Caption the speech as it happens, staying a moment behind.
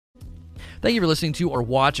Thank you for listening to or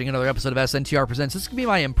watching another episode of SNTR Presents. This is going to be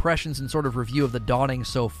my impressions and sort of review of the Dawning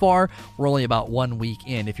so far. We're only about 1 week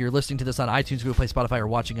in. If you're listening to this on iTunes, Google Play, Spotify, or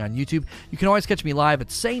watching on YouTube, you can always catch me live at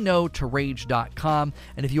saynotorage.com.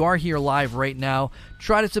 And if you are here live right now,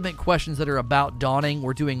 try to submit questions that are about Dawning.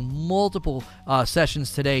 We're doing multiple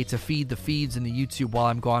sessions today to feed the feeds in the YouTube while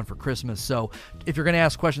I'm gone for Christmas. So if you're going to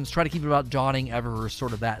ask questions, try to keep it about Dawning, Eververse,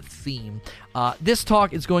 sort of that theme. This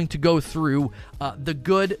talk is going to go through the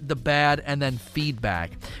good, the bad, and then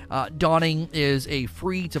feedback. Dawning is a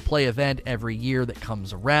free-to-play event every year that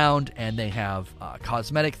comes around, and they have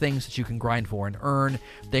cosmetic things that you can grind for and earn.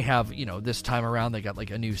 They have, this time around, they got like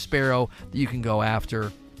a new Sparrow that you can go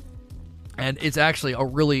after. And it's actually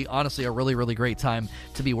honestly, a really great time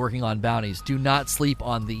to be working on bounties. Do not sleep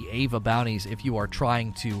on the Ava bounties if you are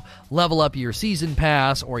trying to level up your season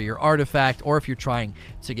pass or your artifact, or if you're trying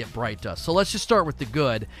to get Bright Dust. So let's just start with the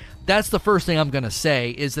good. That's the first thing I'm going to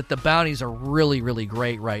say, is that the bounties are really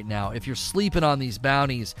great right now. If you're sleeping on these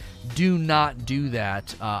bounties, do not do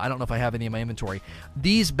that. I don't know if I have any in my inventory.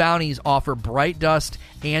 These bounties offer Bright Dust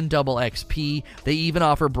and double XP. They even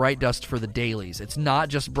offer Bright Dust for the dailies. It's not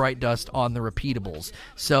just Bright Dust on the repeatables.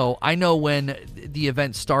 So I know when the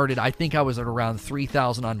event started, I think I was at around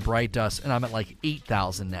 3,000 on Bright Dust, and I'm at like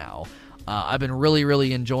 8,000 now. I've been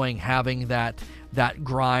really enjoying having that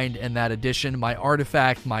grind and that addition. My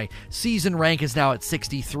artifact, my season rank is now at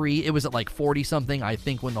 63. It was at like 40 something, I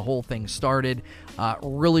think, when the whole thing started.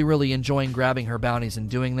 Really enjoying grabbing her bounties and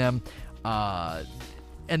doing them.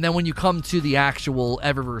 And then when you come to the actual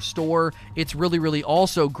Eververse store, it's really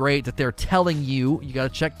also great that they're telling you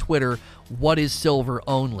got to check Twitter, what is silver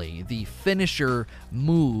only. The finisher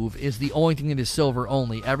move is the only thing that is silver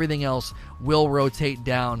only. Everything else will rotate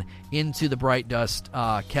down into the Bright Dust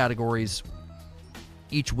categories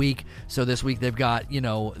each week. So this week they've got,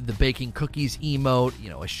 the baking cookies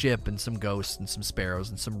emote, a ship and some ghosts and some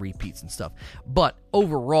sparrows and some repeats and stuff. But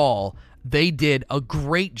overall, they did a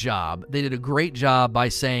great job. They did a great job by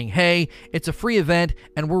saying, hey, it's a free event,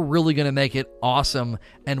 and we're really going to make it awesome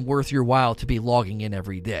and worth your while to be logging in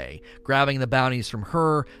every day. Grabbing the bounties from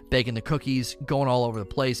her, baking the cookies, going all over the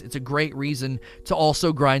place. It's a great reason to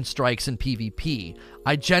also grind strikes in PvP.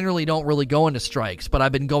 I generally don't really go into strikes, but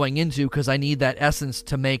I've been going into because I need that essence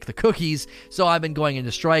to make the cookies, so I've been going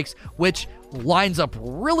into strikes, which lines up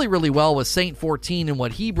really well with Saint 14 and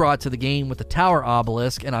what he brought to the game with the Tower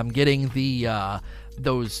Obelisk, and I'm getting the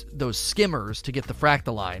those skimmers to get the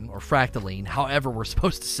Fractaline, or Fractaline, however we're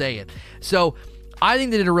supposed to say it. So I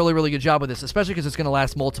think they did a really good job with this, especially because it's going to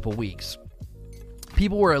last multiple weeks.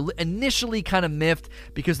 People were initially kind of miffed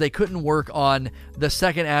because they couldn't work on the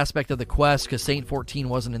second aspect of the quest because Saint 14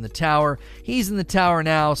 wasn't in the tower. He's in the tower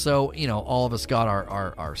now, so, all of us got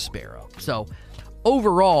our Sparrow. So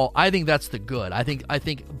overall, I think that's the good. I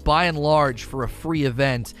think by and large, for a free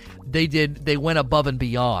event, they went above and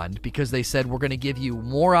beyond, because they said, we're going to give you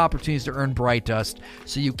more opportunities to earn Bright Dust,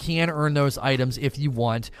 so you can earn those items if you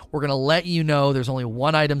want. We're going to let you know there's only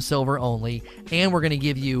one item silver only, and we're going to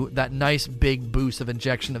give you that nice big boost of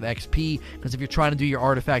injection of XP, because if you're trying to do your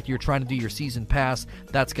artifact, you're trying to do your season pass,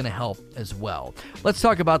 that's going to help as well. Let's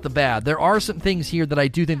talk about the bad. There are some things here that I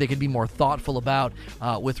do think they could be more thoughtful about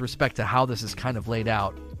with respect to how this is kind of laid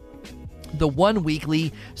out. The one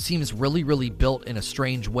weekly seems really built in a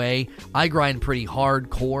strange way. I grind pretty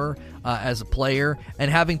hardcore as a player, and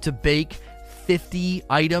having to bake 50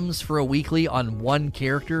 items for a weekly on one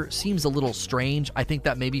character seems a little strange. I think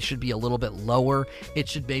that maybe should be a little bit lower. It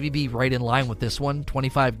should maybe be right in line with this one.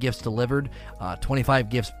 25 gifts delivered, 25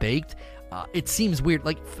 gifts baked. It seems weird.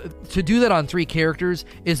 Like, to do that on 3 characters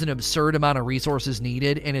is an absurd amount of resources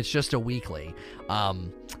needed, and it's just a weekly.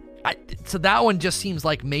 So that one just seems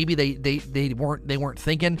like maybe they weren't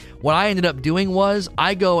thinking. What I ended up doing was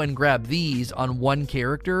I go and grab these on one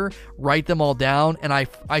character, write them all down, and I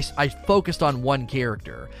focused on one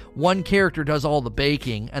character. One character does all the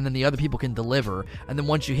baking, and then the other people can deliver. And then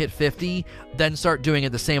once you hit 50, then start doing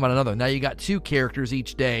it the same on another. Now you got 2 characters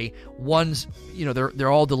each day. One's,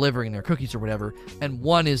 they're all delivering their cookies or whatever, and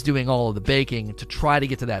one is doing all of the baking to try to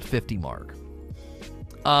get to that 50 mark.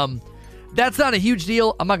 That's not a huge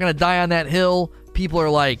deal. I'm not going to die on that hill. People are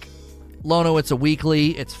like, Lono, it's a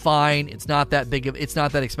weekly. It's fine. It's not that big. It's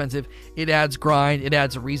not that expensive. It adds grind. It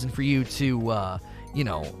adds a reason for you to,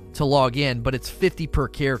 to log in. But it's 50 per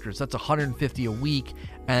character. So that's 150 a week.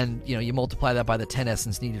 And, you multiply that by the 10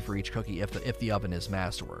 essence needed for each cookie if the oven is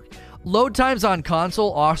masterwork. Load times on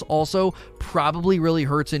console are also probably really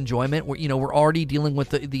hurts enjoyment. We're already dealing with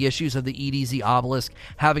the issues of the EDZ obelisk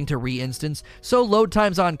having to re-instance. So load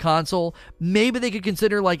times on console, maybe they could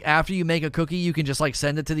consider, like, after you make a cookie, you can just, like,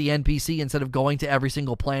 send it to the NPC instead of going to every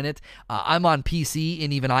single planet. I'm on PC,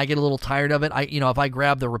 and even I get a little tired of it. If I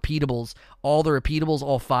grab the repeatables,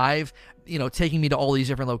 all 5, taking me to all these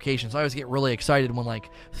different locations, I always get really excited when, like,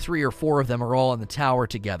 3 or 4 of them are all in the tower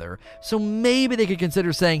together. So maybe they could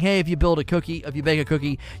consider saying, hey, if you bake a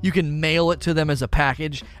cookie, you can mail it to them as a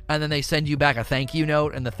package, and then they send you back a thank you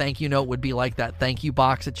note, and the thank you note would be like that thank you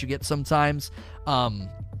box that you get sometimes.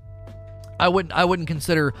 I wouldn't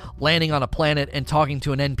consider landing on a planet and talking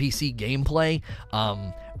to an NPC gameplay.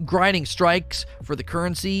 Grinding strikes for the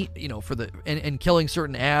currency, and killing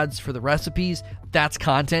certain ads for the recipes, that's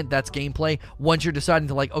content, that's gameplay. Once you're deciding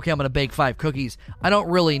to, like, okay, I'm going to bake 5 cookies, I don't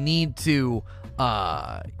really need to,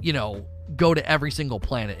 go to every single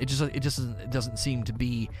planet. It doesn't seem to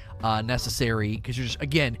be necessary, because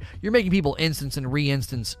you're making people instance and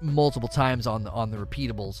re-instance multiple times on the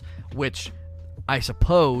repeatables, which I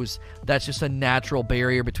suppose that's just a natural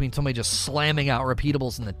barrier between somebody just slamming out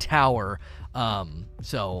repeatables in the tower.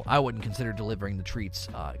 So I wouldn't consider delivering the treats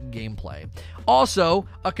gameplay. Also,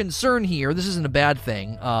 a concern here, this isn't a bad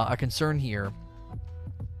thing, a concern here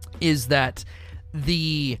is that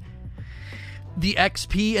the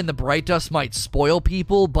XP and the Bright Dust might spoil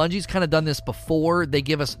people. Bungie's kind of done this before. They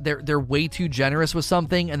give us, they're way too generous with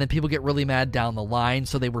something, and then people get really mad down the line.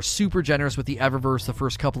 So they were super generous with the Eververse the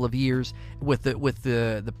first couple of years with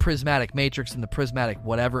the Prismatic Matrix and the Prismatic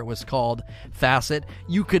whatever it was called facet.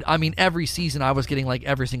 Every season I was getting, like,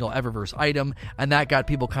 every single Eververse item, and that got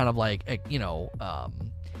people kind of like,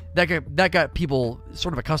 that got people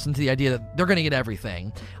sort of accustomed to the idea that they're going to get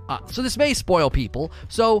everything. So this may spoil people.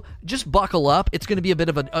 So just buckle up. It's going to be a bit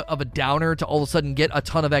of a downer to all of a sudden get a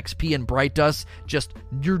ton of XP and Bright Dust.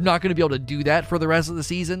 You're not going to be able to do that for the rest of the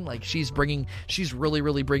season. Like, she's really,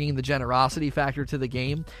 really bringing the generosity factor to the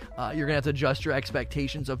game. You're going to have to adjust your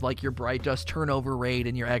expectations of, like, your Bright Dust turnover rate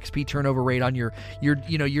and your XP turnover rate on your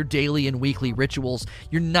daily and weekly rituals.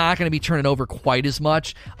 You're not going to be turning over quite as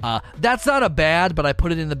much. That's not a bad, but I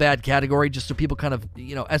put it in the bad category just so people kind of,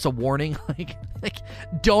 as a warning, like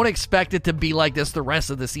don't expect it to be like this the rest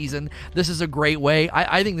of the season. This is a great way.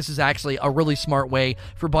 I think this is actually a really smart way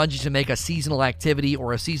for Bungie to make a seasonal activity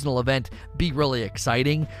or a seasonal event be really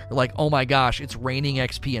exciting. You're like, oh my gosh, it's raining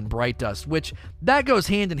XP and Bright Dust, which that goes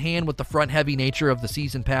hand in hand with the front heavy nature of the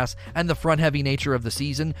season pass and the front heavy nature of the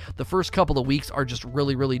season. The first couple of weeks are just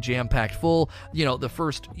really, really jam-packed full. The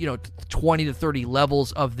first, 20 to 30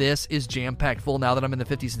 levels of this is jam-packed full. Now that I'm in the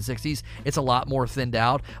 50s and 60s, it's a lot more thinned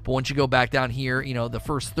out. But once you go back down here, the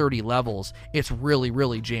first 30 levels, it's really,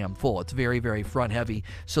 really jam full. It's very, very front heavy.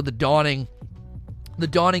 So the Dawning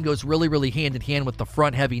goes really, really hand in hand with the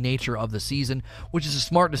front-heavy nature of the season, which is a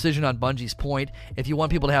smart decision on Bungie's point. If you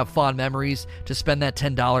want people to have fond memories, to spend that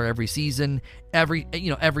 $10 every season,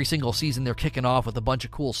 every single season they're kicking off with a bunch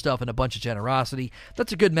of cool stuff and a bunch of generosity.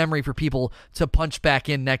 That's a good memory for people to punch back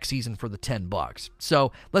in next season for the $10.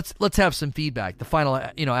 So let's have some feedback. The final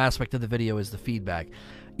aspect of the video is the feedback.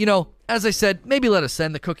 As I said, maybe let us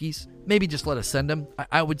send the cookies. Maybe just let us send them.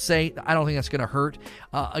 I would say I don't think that's going to hurt.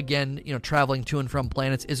 Again, traveling to and from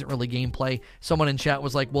planets isn't really gameplay. Someone in chat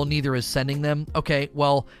was like, well, neither is sending them. Okay,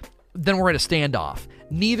 well, then we're at a standoff.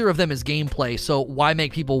 Neither of them is gameplay, so why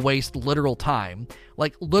make people waste literal time?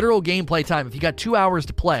 Like, literal gameplay time. If you got 2 hours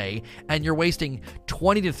to play and you're wasting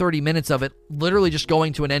 20 to 30 minutes of it literally just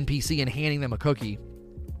going to an NPC and handing them a cookie,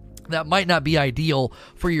 that might not be ideal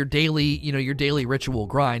for your daily ritual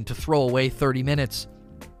grind, to throw away 30 minutes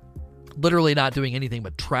literally not doing anything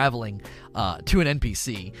but traveling to an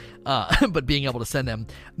NPC, but being able to send them.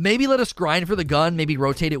 Maybe let us grind for the gun, maybe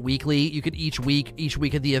rotate it weekly. You could each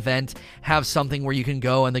week of the event have something where you can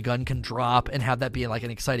go and the gun can drop and have that be like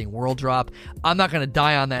an exciting world drop. I'm not going to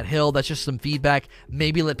die on that hill. That's just some feedback.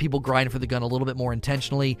 Maybe let people grind for the gun a little bit more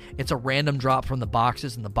intentionally. It's a random drop from the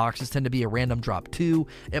boxes, and the boxes tend to be a random drop too.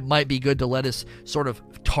 It might be good to let us sort of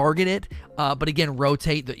target it, but again,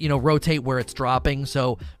 rotate where it's dropping.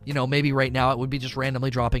 So, maybe right now it would be just randomly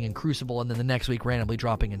dropping in Crucible, and then the next week randomly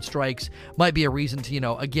dropping in Strikes. Might be a reason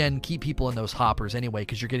to, again, keep people in those hoppers anyway,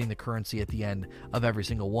 because you're getting the currency at the end of every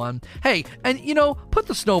single one. Hey, and put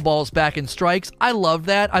the snowballs back in Strikes. I love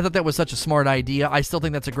that. I thought that was such a smart idea. I still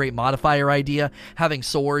think that's a great modifier idea. Having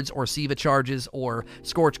swords or Siva charges or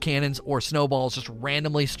Scorch cannons or snowballs just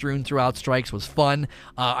randomly strewn throughout Strikes was fun.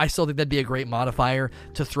 I still think that'd be a great modifier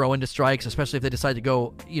to throw into Strikes, especially if they decide to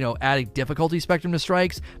go, add a difficulty spectrum to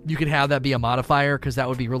Strikes. You could have that be a modifier, because that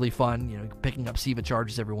would be really fun. picking up Siva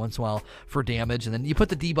charges every once in a while for damage, and then you put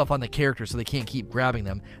the debuff on the character so they can't keep grabbing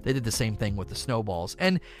them. They did the same thing with the snowballs.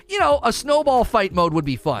 And, a snowball fight mode would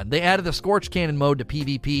be fun. They added the Scorch Cannon mode to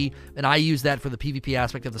PvP, and I used that for the PvP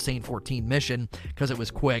aspect of the Saint 14 mission because it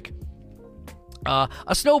was quick.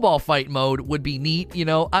 A snowball fight mode would be neat,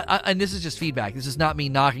 and this is just feedback. This is not me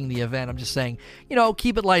knocking the event. I'm just saying,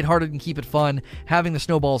 keep it lighthearted and keep it fun. Having the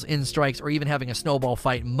snowballs in strikes or even having a snowball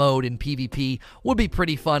fight mode in PvP would be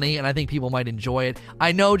pretty funny, and I think people might enjoy it.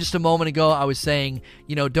 I know just a moment ago I was saying,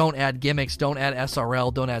 don't add gimmicks, don't add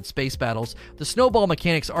SRL, don't add space battles. The snowball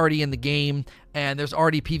mechanic's already in the game, and there's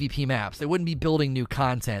already PvP maps. They wouldn't be building new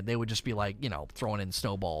content. They would just be throwing in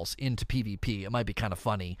snowballs into PvP. It might be kind of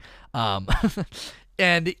funny.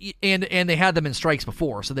 And they had them in strikes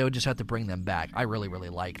before, so they would just have to bring them back. I really, really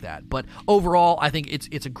like that. But overall, I think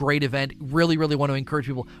it's a great event. Really, really want to encourage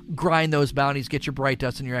people, grind those bounties, get your Bright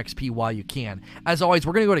Dust and your XP while you can. As always,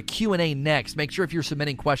 we're going to go to Q&A next. Make sure if you're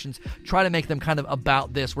submitting questions, try to make them kind of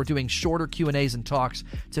about this. We're doing shorter Q&As and talks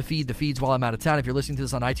to feed the feeds while I'm out of town. If you're listening to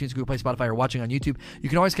this on iTunes, Google Play, Spotify, or watching on YouTube, you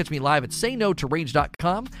can always catch me live at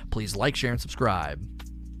sayno2rage.com. Please like, share, and subscribe.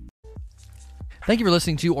 Thank you for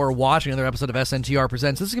listening to or watching another episode of SNTR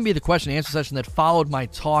Presents. This is going to be the question and answer session that followed my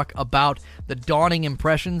talk about the Dawning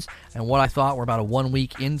impressions and what I thought. We're about a 1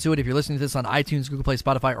 week into it. If you're listening to this on iTunes, Google Play,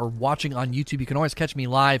 Spotify, or watching on YouTube, you can always catch me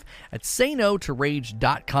live at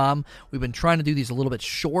sayno2rage.com. We've been trying to do these a little bit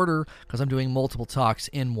shorter because I'm doing multiple talks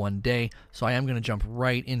in one day, so I am going to jump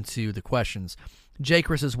right into the questions. Jay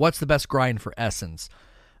Chris says, what's the best grind for Essence?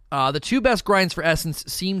 The two best grinds for Essence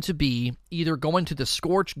seem to be either going to the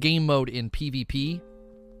Scorch game mode in PvP,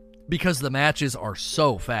 because the matches are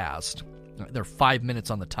so fast. They're 5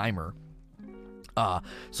 minutes on the timer.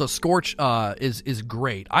 So Scorch is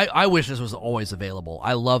great. I wish this was always available.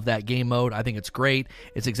 I love that game mode. I think it's great.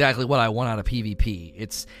 It's exactly what I want out of PvP.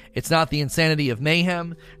 It's not the insanity of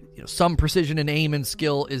Mayhem. Some precision and aim and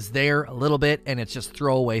skill is there a little bit, and it's just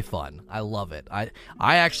throwaway fun. I love it. I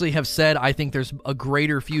actually have said I think there's a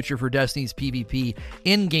greater future for Destiny's PvP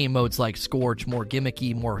in game modes like Scorch, more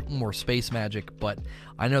gimmicky, more space magic, but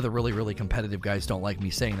I know the really, really competitive guys don't like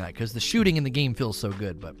me saying that because the shooting in the game feels so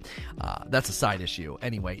good, but that's a side issue.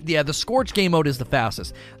 Anyway, yeah, the Scorch game mode is the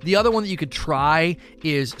fastest. The other one that you could try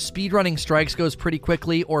is speedrunning strikes goes pretty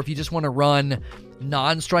quickly, or if you just want to run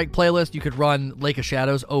non-strike playlist, you could run Lake of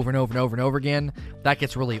Shadows over and over and over and over again. That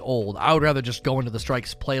gets really old. I would rather just go into the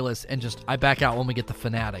strikes playlist and I back out when we get the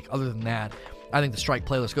Fanatic. Other than that, I think the strike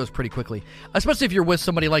playlist goes pretty quickly, especially if you're with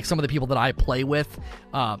somebody like some of the people that I play with,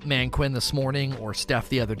 Manquin this morning or Steph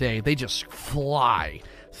the other day. They just fly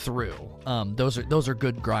through. Those are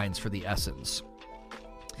good grinds for the Essence.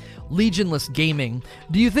 Legionless Gaming,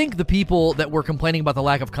 do you think the people that were complaining about the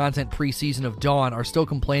lack of content pre-season of Dawn are still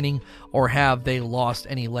complaining, or have they lost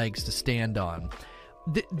any legs to stand on?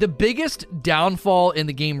 The biggest downfall in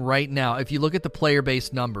the game right now, if you look at the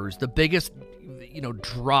player-based numbers, the biggest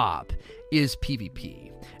drop is PvP.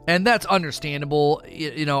 And that's understandable.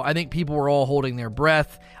 I think people were all holding their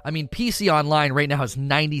breath. I mean, PC Online right now has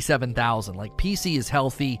 97,000. Like, PC is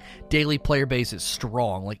healthy. Daily player base is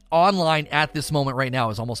strong. Like, online at this moment right now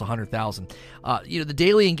is almost 100,000. The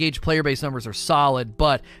daily engaged player base numbers are solid,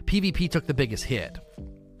 but PvP took the biggest hit.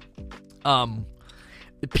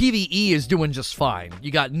 The PvE is doing just fine.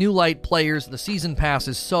 You got new light players. The season pass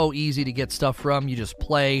is so easy to get stuff from. You just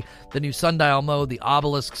play the new sundial mode, the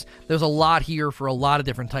obelisks. There's a lot here for a lot of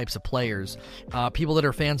different types of players. People that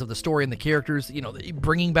are fans of the story and the characters,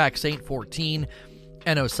 bringing back Saint 14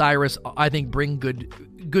 and Osiris, I think bring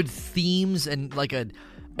good themes and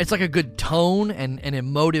it's like a good tone and an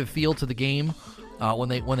emotive feel to the game when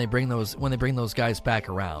they bring those guys back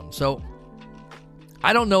around. So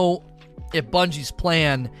I don't know if Bungie's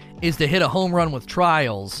plan is to hit a home run with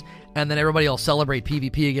Trials and then everybody will celebrate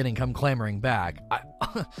PvP again and come clamoring back.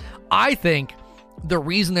 I think the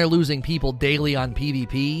reason they're losing people daily on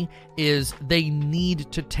PvP is they need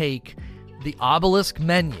to take the obelisk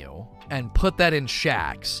menu and put that in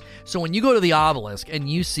Shaxx. So when you go to the obelisk and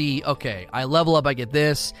you see, okay, I level up, I get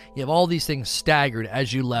this, you have all these things staggered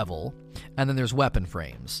as you level, and then there's weapon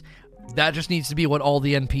frames. That just needs to be what all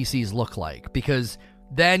the NPCs look like, because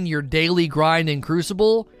then your daily grind in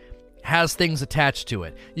Crucible has things attached to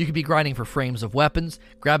it. You could be grinding for frames of weapons,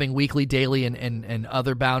 grabbing weekly, daily, and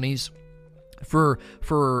other bounties for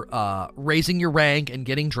raising your rank and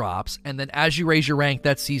getting drops, and then as you raise your rank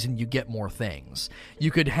that season, you get more things.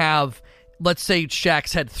 You could have, let's say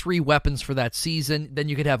Shaxx had 3 weapons for that season, then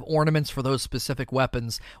you could have ornaments for those specific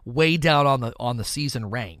weapons way down on the season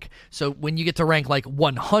rank. So when you get to rank like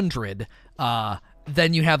 100,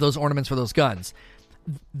 then you have those ornaments for those guns.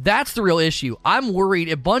 That's the real issue. I'm worried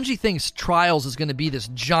if Bungie thinks Trials is going to be this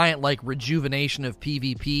giant like rejuvenation of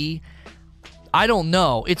PvP. I don't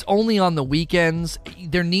know. It's only on the weekends.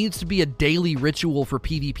 There needs to be a daily ritual for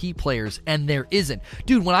PvP players, and there isn't.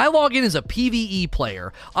 Dude, when I log in as a PvE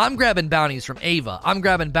player, I'm grabbing bounties from Ava. I'm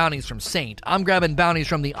grabbing bounties from Saint. I'm grabbing bounties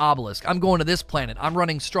from the Obelisk. I'm going to this planet. I'm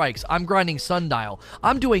running strikes. I'm grinding Sundial.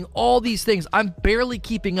 I'm doing all these things. I'm barely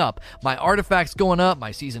keeping up. My artifacts going up.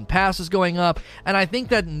 My season pass is going up. And I think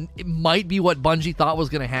that it might be what Bungie thought was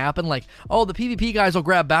going to happen. Like, oh, the PvP guys will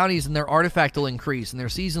grab bounties and their artifact will increase and their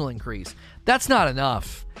season will increase. That's not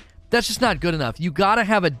enough. That's just not good enough. You gotta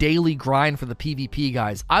have a daily grind for the PvP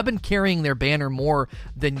guys. I've been carrying their banner more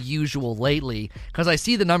than usual lately because I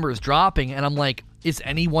see the numbers dropping and I'm like, is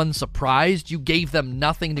anyone surprised? You gave them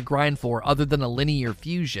nothing to grind for other than a linear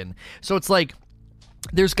fusion. So it's like,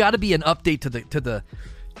 there's got to be an update to the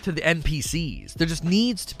NPCs. There just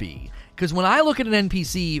needs to be. Because when I look at an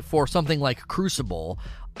NPC for something like Crucible,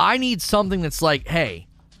 I need something that's like, hey,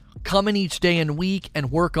 come in each day and week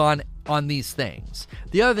and work on these things.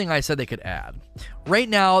 The other thing I said they could add. Right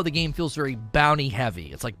now, the game feels very bounty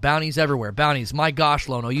heavy. It's like bounties everywhere. Bounties. My gosh,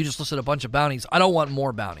 Lono, you just listed a bunch of bounties. I don't want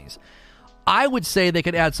more bounties. I would say they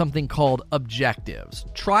could add something called objectives.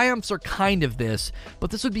 Triumphs are kind of this, but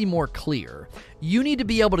this would be more clear. You need to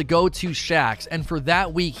be able to go to Shaxx, and for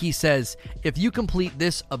that week, he says, if you complete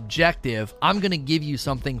this objective, I'm going to give you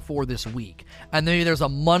something for this week. And then there's a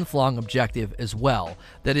month-long objective as well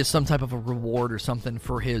that is some type of a reward or something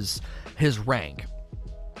for his rank.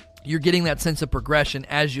 You're getting that sense of progression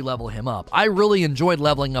as you level him up. I really enjoyed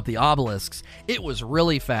leveling up the obelisks. It was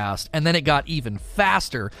really fast, and then it got even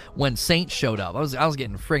faster when Saint showed up. I was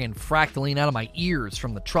getting friggin' fractaline out of my ears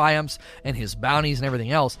from the triumphs and his bounties and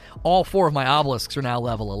everything else. All 4 of my obelisks are now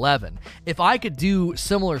level 11. If I could do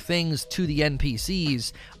similar things to the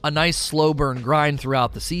NPCs, a nice slow burn grind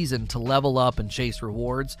throughout the season to level up and chase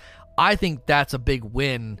rewards, I think that's a big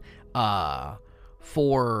win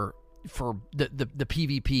for the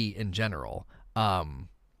PvP in general.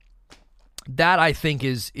 That I think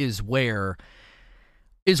is where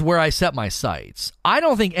I set my sights. I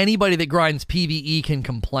don't think anybody that grinds PvE can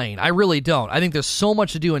complain. I really don't. I think there's so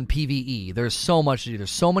much to do in PvE. There's so much to do. There's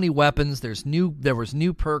so many weapons. There was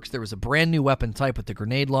new perks. There was a brand new weapon type with the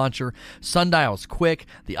grenade launcher. Sundial's quick.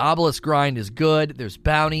 The obelisk grind is good. There's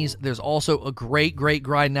bounties. There's also a great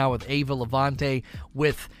grind now with Ava Levante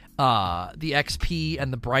with the XP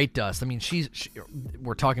and the Bright Dust. I mean,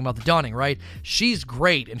 we're talking about the Dawning, right? She's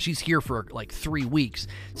great, and she's here for like 3 weeks.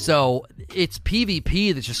 So it's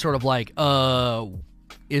PvP that's just sort of like,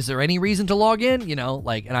 is there any reason to log in? You know,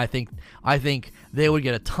 like, and I think they would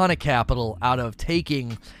get a ton of capital out of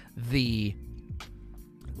taking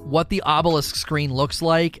what the obelisk screen looks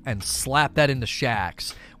like and slap that into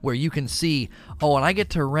Shaxx, where you can see, oh, when I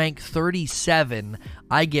get to rank 37,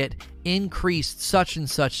 I get increased such and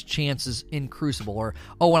such chances in Crucible. Or,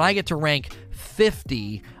 oh, when I get to rank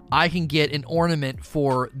 50, I can get an ornament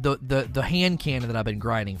for the hand cannon that I've been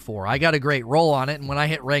grinding for. I got a great roll on it, and when I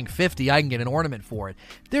hit rank 50, I can get an ornament for it.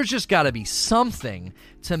 There's just got to be something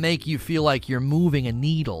to make you feel like you're moving a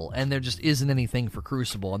needle, and there just isn't anything for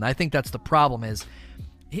Crucible. And I think that's the problem is,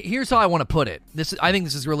 here's how I want to put it. I think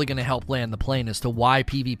this is really going to help land the plane as to why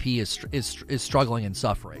PvP is struggling and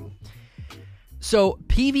suffering. So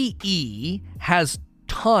PvE has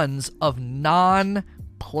tons of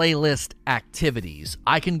non-playlist activities.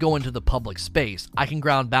 I can go into the public space. I can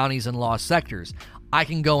ground bounties in lost sectors. I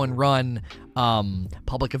can go and run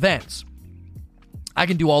public events. I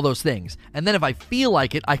can do all those things. And then if I feel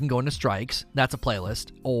like it, I can go into Strikes. That's a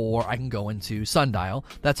playlist. Or I can go into Sundial.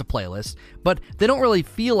 That's a playlist. But they don't really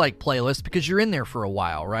feel like playlists because you're in there for a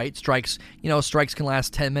while, right? Strikes can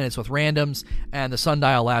last 10 minutes with randoms, and the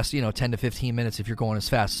Sundial lasts, 10 to 15 minutes if you're going as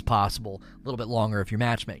fast as possible. A little bit longer if you're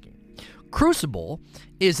matchmaking. Crucible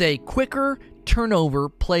is a quicker turnover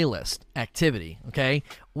playlist activity, okay?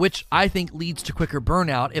 Which I think leads to quicker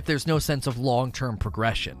burnout if there's no sense of long-term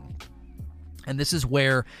progression. And this is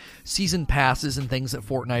where season passes and things that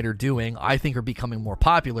Fortnite are doing, I think, are becoming more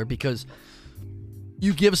popular because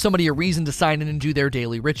you give somebody a reason to sign in and do their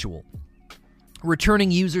daily ritual.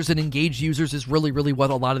 Returning users and engaged users is really, really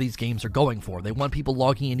what a lot of these games are going for. They want people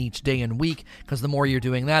logging in each day and week because the more you're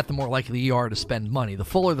doing that, the more likely you are to spend money. The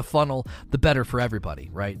fuller the funnel, the better for everybody,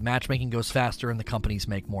 right? Matchmaking goes faster and the companies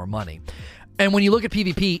make more money. And when you look at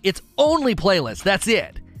PvP, it's only playlists. That's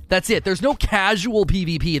it. That's it. There's no casual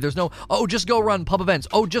PvP. There's no, oh, just go run pub events.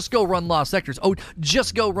 Oh, just go run lost sectors. Oh,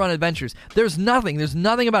 just go run adventures. There's nothing. There's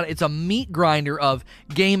nothing about it. It's a meat grinder of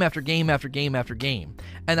game after game after game after game.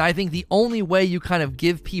 And I think the only way you kind of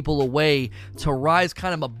give people a way to rise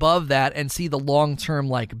kind of above that and see the long-term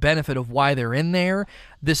like benefit of why they're in there.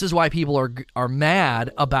 This is why people are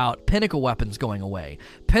mad about pinnacle weapons going away.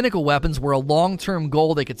 Pinnacle weapons were a long-term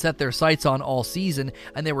goal they could set their sights on all season,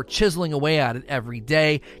 and they were chiseling away at it every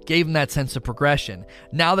day, gave them that sense of progression.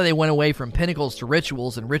 Now that they went away from pinnacles to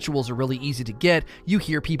rituals, and rituals are really easy to get, you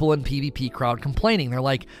hear people in PvP crowd complaining. They're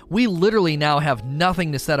like, we literally now have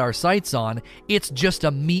nothing to set our sights on. It's just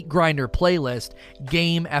a meat grinder playlist,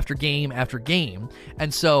 game after game after game.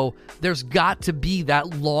 And so there's got to be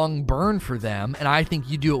that long burn for them, and I think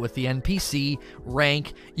you do it with the NPC,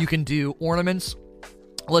 rank, you can do ornaments.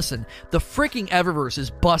 Listen, the freaking Eververse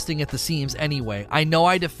is busting at the seams anyway. I know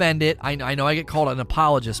I defend it. I know I get called an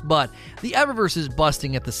apologist, but the Eververse is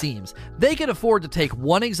busting at the seams. They can afford to take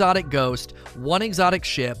one exotic ghost, one exotic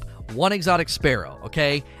ship, one exotic sparrow,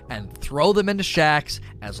 okay, and throw them into shacks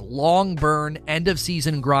as long burn, end of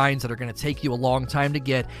season grinds that are going to take you a long time to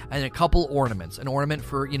get, and a couple ornaments, an ornament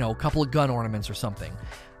for, a couple of gun ornaments or something.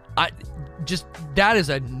 That is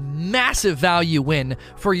a massive value win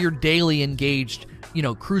for your daily engaged,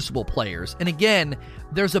 Crucible players. And again,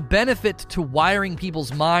 there's a benefit to wiring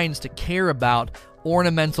people's minds to care about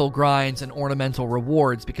ornamental grinds and ornamental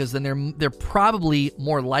rewards, because then they're probably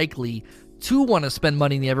more likely to want to spend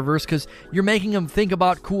money in the Eververse because you're making them think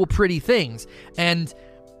about cool, pretty things. And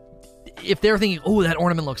if they're thinking, oh, that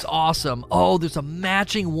ornament looks awesome. Oh, there's a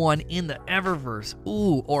matching one in the Eververse.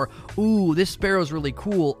 Ooh, this sparrow's really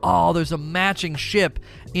cool. Oh, there's a matching ship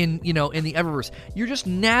in the Eververse. You're just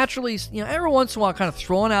naturally, every once in a while kind of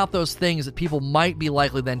throwing out those things that people might be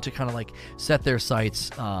likely then to kind of like set their sights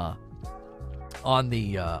on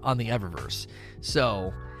the Eververse.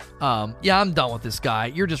 So, I'm done with this guy.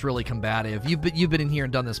 You're just really combative. You've been in here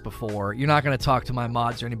and done this before. You're not going to talk to my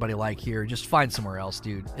mods or anybody like here. Just find somewhere else,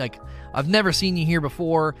 dude. Like, I've never seen you here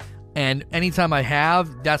before, and anytime I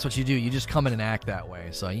have, that's what you do. You just come in and act that way.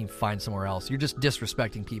 So you can find somewhere else. You're just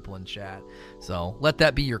disrespecting people in chat. So let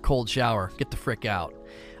that be your cold shower. Get the frick out.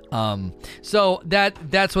 So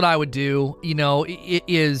that's what I would do.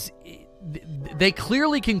 They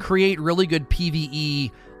clearly can create really good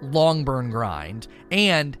PvE long burn grind,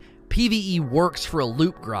 and PvE works for a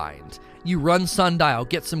loop grind. You run Sundial,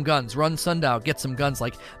 get some guns, run Sundial, get some guns.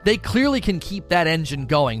 Like, they clearly can keep that engine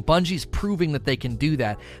going. Bungie's proving that they can do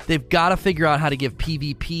that. They've got to figure out how to give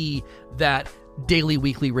PvP that daily,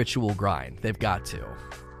 weekly ritual grind. They've got to.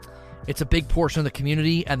 It's a big portion of the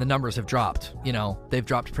community, and the numbers have dropped. They've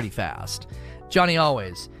dropped pretty fast. Johnny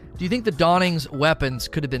Always, do you think the Dawning's weapons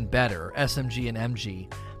could have been better, SMG and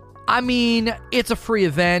MG? I mean, it's a free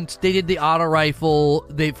event. They did the auto rifle,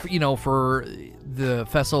 for the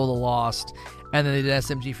Festival of the Lost, and then they did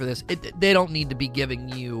SMG for this. They don't need to be giving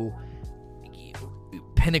you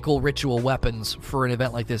pinnacle ritual weapons for an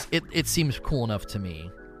event like this. It seems cool enough to me.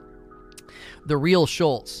 The Real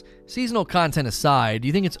Schultz, seasonal content aside, do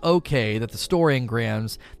you think it's okay that the story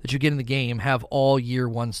engrams that you get in the game have all year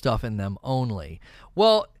one stuff in them only?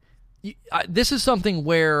 Well, this is something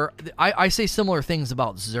where I say similar things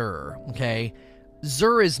about Xur, okay?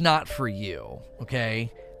 Xur is not for you,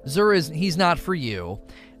 okay? He's not for you.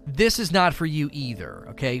 This is not for you either,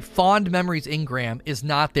 okay? Fond Memories Engram is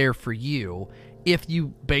not there for you if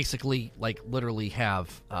you basically, literally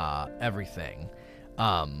have everything.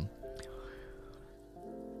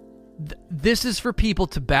 This is for people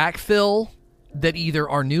to backfill that either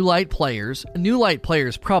are New Light players. New Light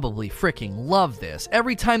players probably freaking love this.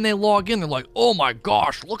 Every time they log in, they're like, oh my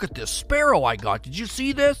gosh, look at this sparrow I got. Did you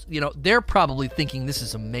see this? They're probably thinking this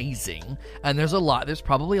is amazing. And there's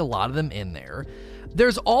probably a lot of them in there.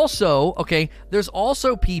 There's also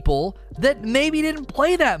people that maybe didn't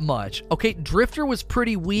play that much. Okay, Drifter was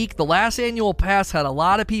pretty weak. The last annual pass had a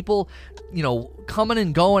lot of people, coming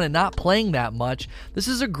and going and not playing that much. This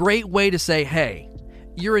is a great way to say, hey,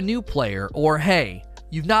 you're a new player, or hey,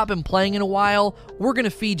 you've not been playing in a while, we're going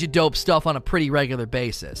to feed you dope stuff on a pretty regular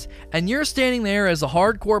basis. And you're standing there as a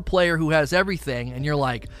hardcore player who has everything, and you're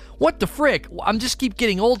like, what the frick? I'm just keep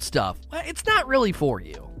getting old stuff. Well, it's not really for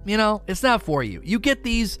you. It's not for you. You get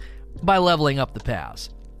these by leveling up the pass.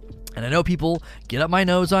 And I know people get up my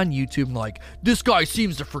nose on YouTube and like, this guy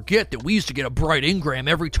seems to forget that we used to get a bright engram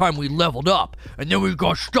every time we leveled up, and then we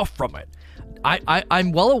got stuff from it.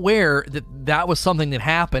 I'm well aware that was something that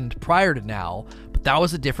happened prior to now, but That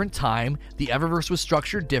was a different time. The Eververse was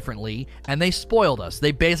structured differently, and they spoiled us.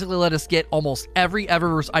 They basically let us get almost every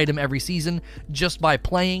Eververse item every season just by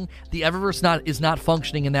playing. The Eververse is not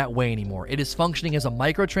functioning in that way anymore. It is functioning as a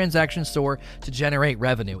microtransaction store to generate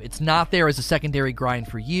revenue. It's not there as a secondary grind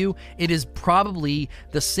for you. It is probably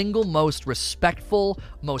the single most respectful,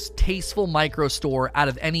 most tasteful micro store out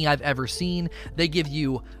of any I've ever seen. They give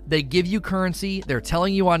you currency. They're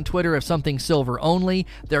telling you on Twitter if something's silver only.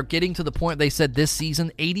 They're getting to the point they said this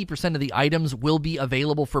season 80% of the items will be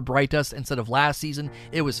available for Bright Dust instead of last season.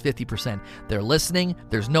 It was 50%. They're listening.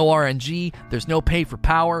 There's no RNG. There's no pay for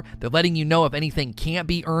power. They're letting you know if anything can't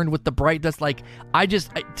be earned with the Bright Dust. Like, I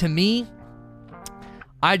don't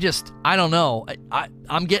know.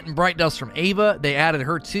 I'm getting Bright Dust from Ava. They added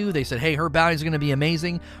her too. They said, hey, her bounty's going to be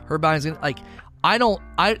amazing. Her bounty's going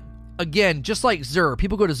to, again, just like Xur,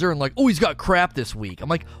 people go to Xur and like, oh, he's got crap this week. I'm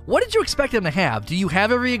like, what did you expect him to have? Do you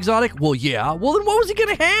have every exotic? Well, yeah. Well, then what was he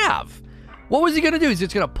going to have? What was he going to do? He's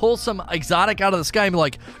just going to pull some exotic out of the sky and be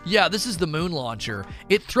like, yeah, this is the moon launcher.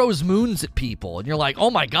 It throws moons at people. And you're like, oh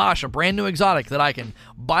my gosh, a brand new exotic that I can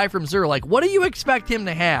buy from Xur. Like, what do you expect him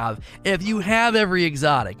to have if you have every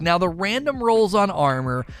exotic? Now, the random rolls on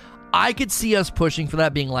armor, I could see us pushing for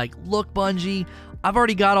that, being like, look, Bungie, I've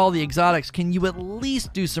already got all the exotics. Can you at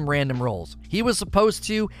least do some random rolls? He was supposed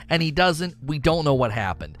to, and he doesn't. We don't know what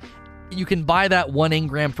happened. You can buy that 1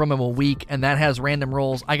 engram from him a week, and that has random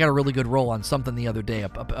rolls. I got a really good roll on something the other day, a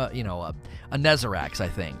Nezarax, I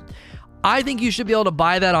think. I think you should be able to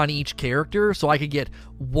buy that on each character, so I could get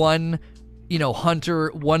 1,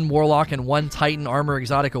 Hunter, 1 Warlock, and 1 Titan armor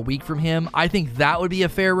exotic a week from him. I think that would be a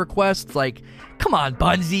fair request. Like, come on,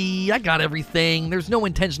 Bungie, I got everything. There's no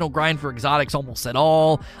intentional grind for exotics almost at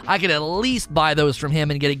all. I could at least buy those from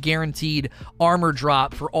him and get a guaranteed armor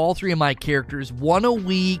drop for all 3 of my characters, 1 a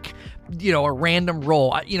week, a random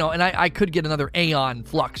roll, and I could get another Aeon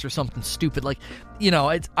Flux or something stupid. Like,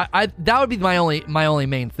 that would be my only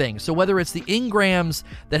main thing. So whether it's the engrams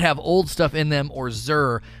that have old stuff in them or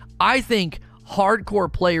Xur, I think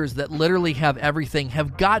hardcore players that literally have everything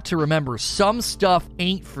have got to remember some stuff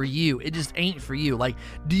ain't for you. It just ain't for you. Like,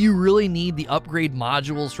 do you really need the upgrade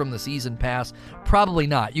modules from the season pass? Probably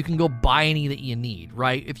not. You can go buy any that you need,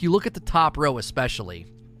 right? If you look at the top row especially,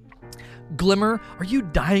 Glimmer, are you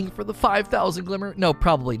dying for the 5,000 Glimmer? No,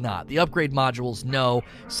 probably not. The upgrade modules, no,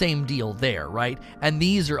 same deal there, right? And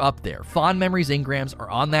these are up there. Fond Memories engrams are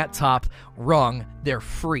on that top rung. They're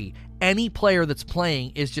free. Any player that's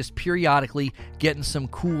playing is just periodically getting some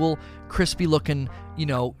cool, crispy looking,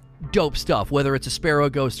 dope stuff, whether it's a Sparrow, a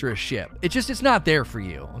Ghost, or a ship. It's not there for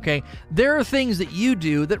you, okay? There are things that you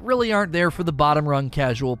do that really aren't there for the bottom rung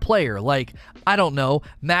casual player, like, I don't know,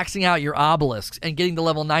 maxing out your obelisks and getting to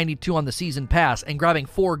level 92 on the season pass and grabbing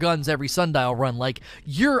 4 guns every sundial run. Like,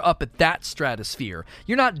 you're up at that stratosphere.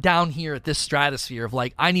 You're not down here at this stratosphere of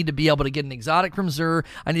like, I need to be able to get an exotic from Xur.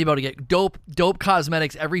 I need to be able to get dope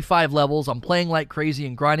cosmetics every 5 levels. I'm playing like crazy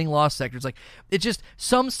and grinding lost sectors. Like, it's just,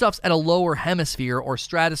 some stuff's at a lower hemisphere or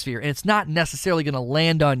stratosphere, and it's not necessarily going to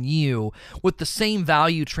land on you with the same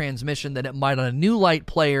value transmission that it might on a new light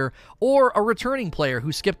player or a returning player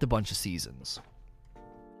who skipped a bunch of seasons.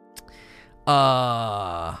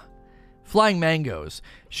 Flying Mangoes.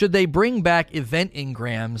 Should they bring back event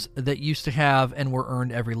engrams that used to have and were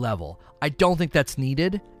earned every level? I don't think that's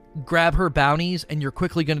needed. Grab her bounties and you're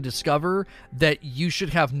quickly going to discover that you should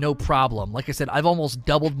have no problem. Like I said, I've almost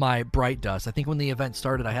doubled my Bright Dust. I think when the event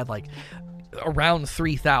started, I had like around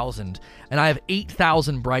 3,000, and I have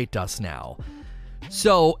 8,000 Bright Dust now.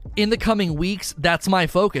 So in the coming weeks, that's my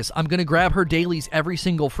focus. I'm going to grab her dailies every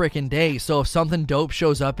single freaking day. So if something dope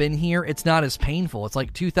shows up in here, it's not as painful. It's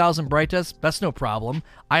like 2,000 Bright Dust. That's no problem.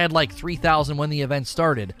 I had like 3,000 when the event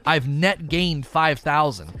started. I've net gained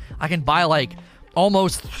 5,000. I can buy like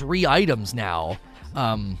almost 3 items now.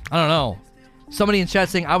 I don't know. Somebody in chat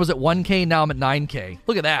saying I was at 1K, now I'm at 9K.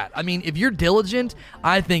 Look at that. I mean, if you're diligent,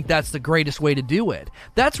 I think that's the greatest way to do it.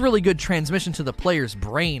 That's really good transmission to the player's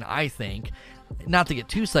brain, I think. Not to get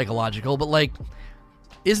too psychological, but like,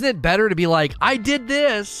 isn't it better to be like, I did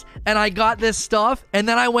this, and I got this stuff, and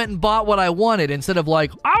then I went and bought what I wanted, instead of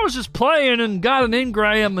like, I was just playing and got an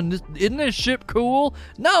engram, and isn't this ship cool?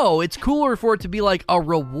 No, it's cooler for it to be like a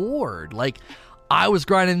reward. Like, I was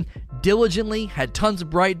grinding diligently, had tons of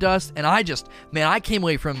Bright Dust, and I came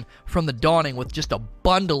away from the Dawning with just a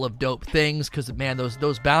bundle of dope things, because, man,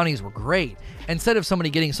 those bounties were great. Instead of somebody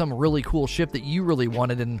getting some really cool ship that you really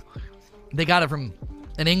wanted, and they got it from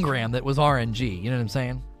an engram that was RNG, you know what I'm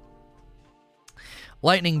saying?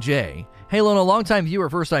 Lightning J. Hey, Lona, long-time viewer,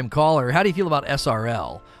 first-time caller. How do you feel about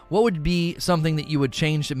SRL? What would be something that you would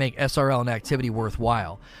change to make SRL an activity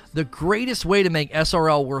worthwhile? The greatest way to make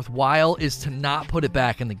SRL worthwhile is to not put it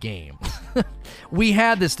back in the game. We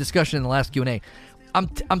had this discussion in the last Q&A.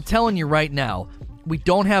 I'm telling you right now, we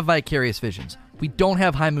don't have Vicarious Visions. We don't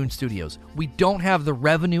have High Moon Studios. We don't have the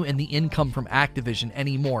revenue and the income from Activision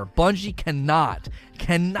anymore. Bungie cannot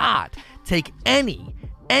take any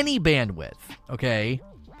bandwidth, okay?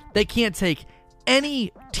 They can't take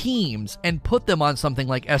any teams and put them on something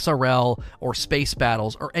like SRL or Space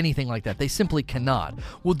Battles or anything like that. They simply cannot.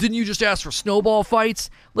 Well, didn't you just ask for snowball fights?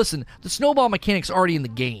 Listen, the snowball mechanic's already in the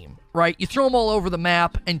game, right? You throw them all over the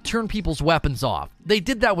map and turn people's weapons off. They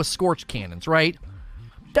did that with Scorch Cannons, right?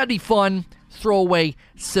 That'd be fun. Throwaway,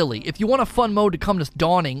 silly. If you want a fun mode to come to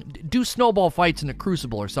Dawning, do snowball fights in a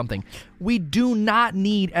Crucible or something. We do not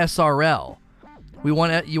need SRL. You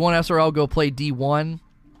want SRL, go play D1.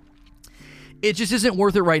 It just isn't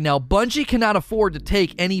worth it right now. Bungie cannot afford to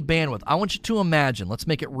take any bandwidth. I want you to imagine, let's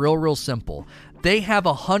make it real simple. They have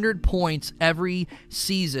 100 points every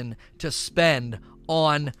season to spend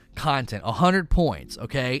on content. 100 points,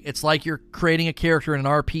 okay? It's like you're creating a character in an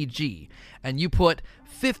RPG, and you put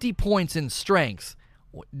 50 points in strength.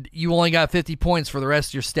 You only got 50 points for the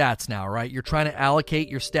rest of your stats now, right? You're trying to allocate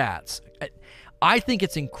your stats. I think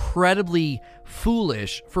it's incredibly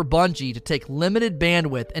foolish for Bungie to take limited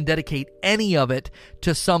bandwidth and dedicate any of it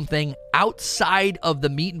to something outside of the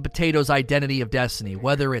meat and potatoes identity of Destiny,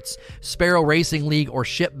 whether it's Sparrow Racing League or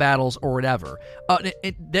ship battles or whatever.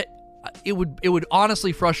 It would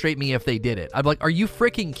honestly frustrate me if they did it. I'd be like, are you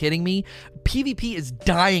freaking kidding me? PvP is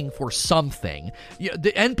dying for something.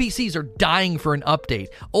 The NPCs are dying for an update.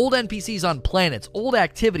 Old NPCs on planets, old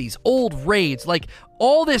activities, old raids, like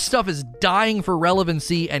all this stuff is dying for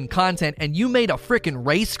relevancy and content, and you made a freaking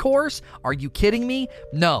race course? Are you kidding me?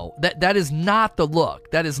 No, that is not the look.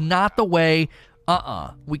 That is not the way.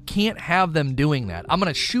 We can't have them doing that. I'm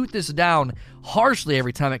going to shoot this down harshly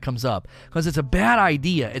every time it comes up because it's a bad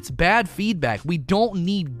idea. It's bad feedback. We don't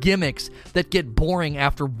need gimmicks that get boring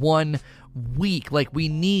after 1 week. Like, we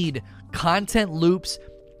need content loops.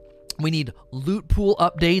 We need loot pool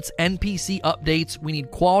updates, NPC updates. We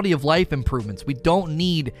need quality of life improvements. We don't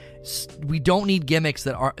need gimmicks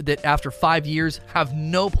that after 5 years have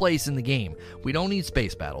no place in the game. We don't need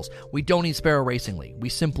space battles. We don't need Sparrow Racing League. We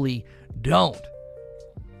simply don't.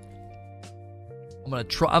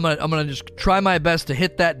 I'm gonna just try my best to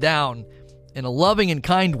hit that down in a loving and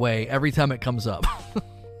kind way every time it comes up.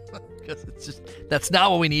 Because it's just, that's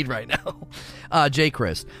not what we need right now. J.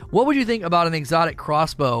 Chris, what would you think about an exotic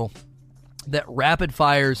crossbow that rapid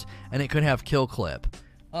fires and it could have kill clip?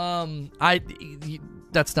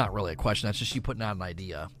 That's not really a question. That's just you putting out an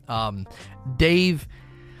idea. Dave,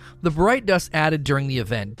 the Bright Dust added during the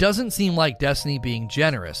event doesn't seem like Destiny being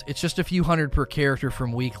generous. It's just a few hundred per character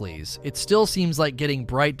from weeklies. It still seems like getting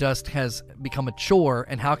Bright Dust has become a chore,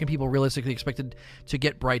 and how can people realistically expect to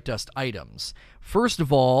get Bright Dust items? First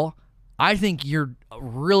of all, I think you're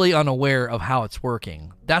really unaware of how it's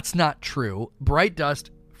working. That's not true. Bright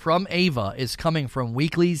Dust from Ava is coming from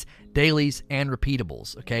weeklies, dailies, and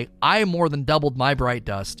repeatables, okay? I more than doubled my Bright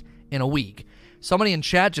Dust in a week. Somebody in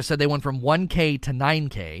chat just said they went from 1K to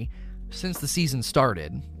 9K since the season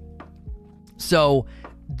started. So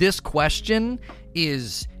this question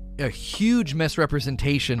is a huge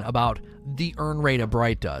misrepresentation about the earn rate of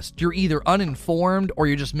Bright Dust. You're either uninformed or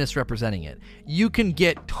you're just misrepresenting it. You can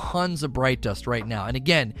get tons of Bright Dust right now. And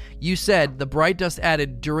again, you said the Bright Dust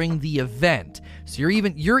added during the event. So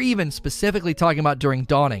you're even specifically talking about during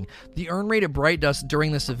Dawning. The earn rate of Bright Dust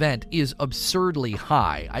during this event is absurdly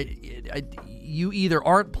high. You either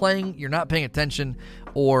aren't playing, you're not paying attention,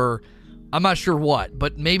 or I'm not sure what,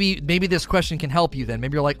 but maybe this question can help you then.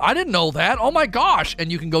 Maybe you're like, I didn't know that. Oh my gosh. And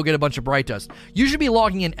you can go get a bunch of Bright Dust. You should be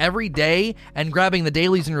logging in every day and grabbing the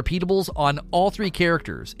dailies and repeatables on all 3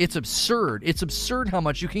 characters. It's absurd. It's absurd how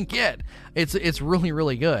much you can get. It's really,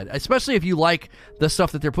 really good, especially if you like the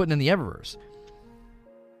stuff that they're putting in the Eververse.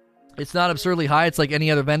 It's not absurdly high. It's like any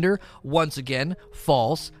other vendor. Once again,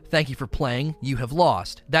 false. Thank you for playing. You have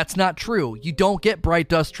lost. That's not true. You don't get Bright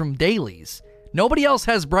Dust from dailies. Nobody else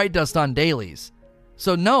has Bright Dust on dailies.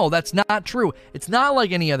 So no, that's not true. It's not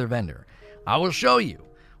like any other vendor. I will show you.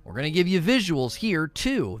 We're going to give you visuals here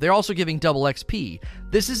too. They're also giving double XP.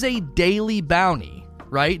 This is a daily bounty,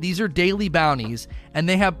 right? These are daily bounties, and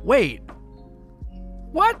they have... Wait.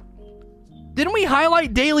 What? Didn't we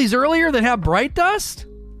highlight dailies earlier that have Bright Dust?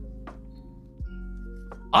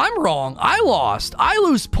 I'm wrong. I lost. I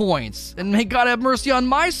lose points. And may God have mercy on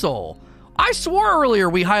my soul. I swore earlier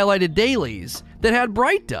we highlighted dailies that had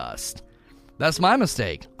Bright Dust. That's my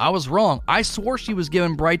mistake. I was wrong. I swore she was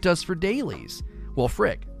given Bright Dust for dailies. Well,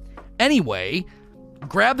 frick. Anyway,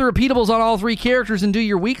 grab the repeatables on all 3 characters and do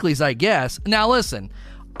your weeklies, I guess. Now listen,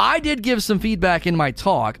 I did give some feedback in my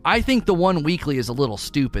talk. I think the 1 weekly is a little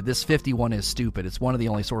stupid. This 51 is stupid. It's one of the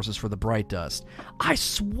only sources for the Bright Dust. I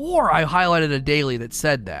swore I highlighted a daily that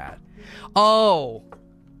said that. Oh,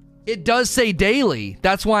 it does say daily.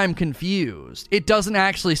 That's why I'm confused. It doesn't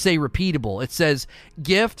actually say repeatable. It says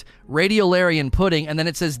gift, Radiolarian pudding, and then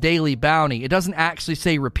it says daily bounty. It doesn't actually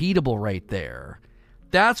say repeatable right there.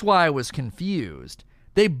 That's why I was confused.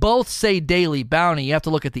 They both say daily bounty. You have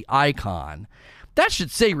to look at the icon. That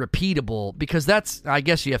should say repeatable because I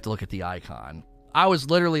guess you have to look at the icon. I was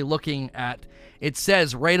literally looking at, it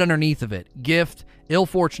says right underneath of it, gift, ill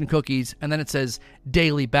fortune cookies, and then it says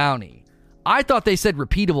daily bounty. I thought they said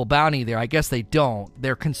repeatable bounty there. I guess they don't.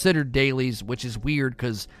 They're considered dailies, which is weird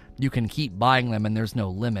because you can keep buying them and there's no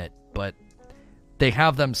limit, but they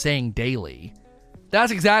have them saying daily.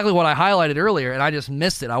 That's exactly what I highlighted earlier, and I just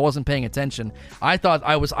missed it. I wasn't paying attention. I thought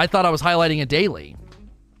I was highlighting a daily,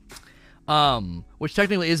 which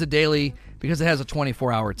technically is a daily because it has a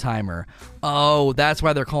 24-hour timer. Oh, that's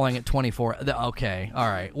why they're calling it 24. Okay, all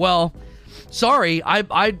right. Well, sorry,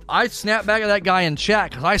 I snapped back at that guy in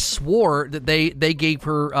chat because I swore that they gave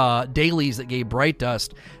her dailies that gave Bright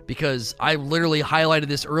Dust because I literally highlighted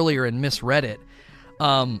this earlier and misread it.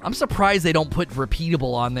 I'm surprised they don't put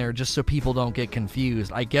repeatable on there just so people don't get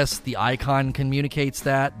confused. I guess the icon communicates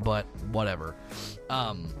that, but whatever.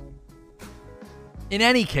 In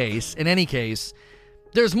any case,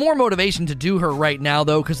 there's more motivation to do her right now,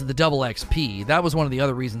 though, because of the double XP. That was one of the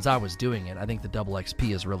other reasons I was doing it. I think the double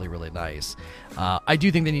XP is really, really nice. I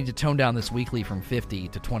do think they need to tone down this weekly from 50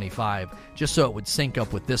 to 25, just so it would sync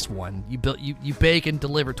up with this one. You bake and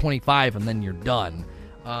deliver 25, and then you're done.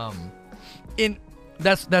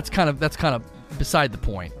 That's kind of beside the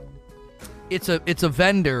point. It's a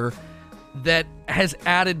vendor that has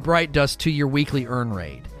added Bright Dust to your weekly earn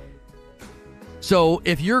rate. So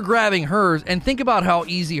if you're grabbing hers, and think about how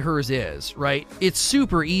easy hers is, right? It's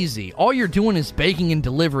super easy. All you're doing is baking and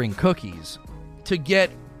delivering cookies to get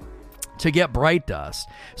Bright Dust.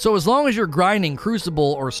 So as long as you're grinding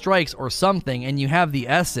Crucible or Strikes or something, and you have the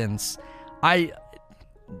essence,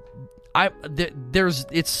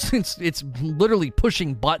 it's literally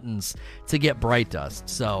pushing buttons to get Bright Dust.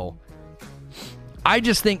 So I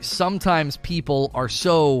just think sometimes people are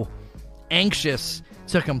so anxious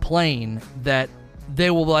to complain that they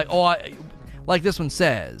will be like, like this one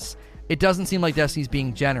says, it doesn't seem like Destiny's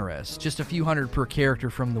being generous, just a few hundred per character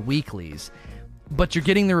from the weeklies, but you're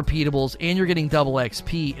getting the repeatables and you're getting double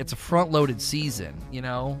XP. It's a front-loaded season, you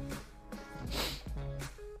know?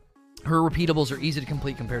 Her repeatables are easy to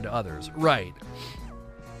complete compared to others. Right.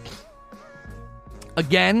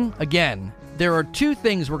 Again, there are 2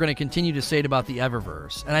 things we're going to continue to say about the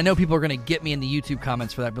Eververse. And I know people are going to get me in the YouTube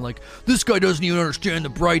comments for that, being like, this guy doesn't even understand the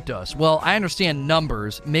Bright Dust. Well, I understand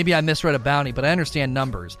numbers. Maybe I misread a bounty, but I understand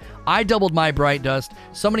numbers. I doubled my Bright Dust.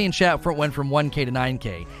 Somebody in chat went from 1K to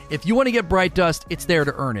 9K. If you want to get Bright Dust, it's there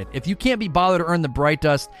to earn it. If you can't be bothered to earn the Bright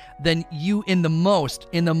Dust, then you, in the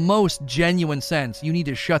most genuine sense, you need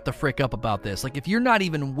to shut the frick up about this. Like, if you're not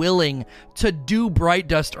even willing to do Bright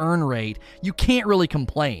Dust earn rate, you can't really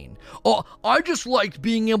complain. Oh, I just liked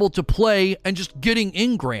being able to play and just getting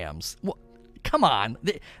engrams. Well, come on.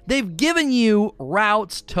 They've given you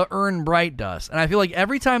routes to earn Bright Dust. And I feel like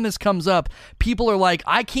every time this comes up, people are like,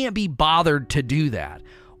 I can't be bothered to do that.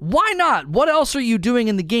 Why not? What else are you doing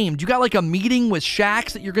in the game? Do you got like a meeting with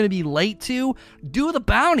Shaxx that you're going to be late to? Do the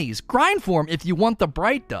bounties. Grind for them if you want the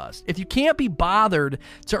Bright Dust. If you can't be bothered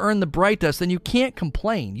to earn the Bright Dust, then you can't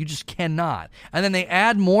complain. You just cannot. And then they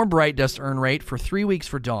add more Bright Dust earn rate for 3 weeks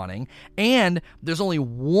for Dawning. And there's only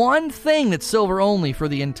one thing that's silver only for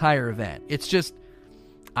the entire event. It's just,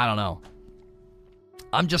 I don't know.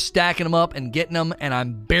 I'm just stacking them up and getting them, and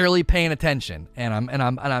I'm barely paying attention. And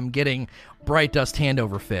I'm getting Bright Dust hand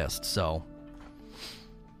over fist. So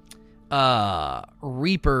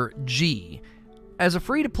Reaper G, as a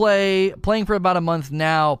free-to-play, playing for about a month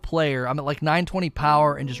now player, I'm at like 920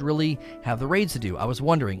 power and just really have the raids to do. I was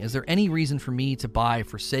wondering, is there any reason for me to buy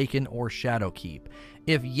Forsaken or Shadowkeep?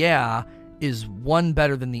 If yeah, is one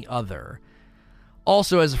better than the other?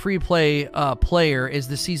 Also, as a free-play player, is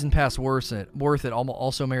the season pass worth it?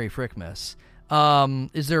 Also, Merry Frickmas.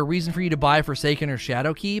 Is there a reason for you to buy Forsaken or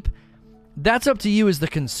Shadowkeep? That's up to you as the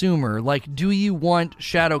consumer. Like, do you want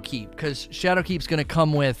Shadowkeep? Because Shadowkeep's going to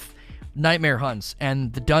come with Nightmare Hunts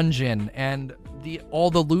and the dungeon and all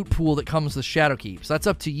the loot pool that comes with Shadowkeep. So that's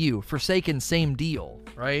up to you. Forsaken, same deal,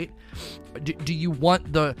 right? Do you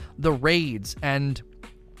want the raids and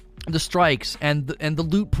the strikes and the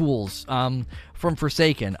loot pools from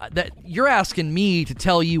Forsaken. That you're asking me to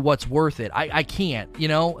tell you what's worth it. I can't. You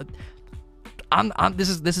know,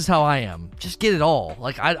 this is how I am. Just get it all.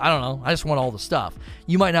 Like I don't know. I just want all the stuff.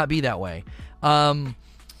 You might not be that way.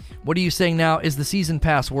 What are you saying now? Is the season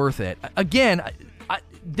pass worth it? Again,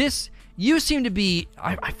 you seem to be...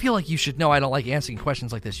 I feel like you should know I don't like answering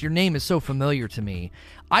questions like this. Your name is so familiar to me.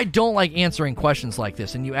 I don't like answering questions like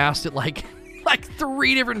this, and you asked it like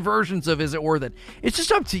 3 different versions of is it worth it? It's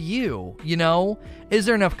just up to you, you know? Is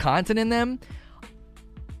there enough content in them?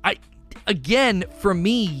 Again, for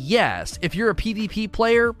me, yes. If you're a PvP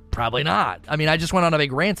player, probably not. I mean, I just went on a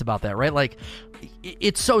big rant about that, right? Like,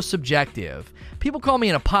 it's so subjective. People call me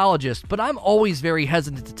an apologist, but I'm always very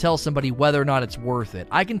hesitant to tell somebody whether or not it's worth it.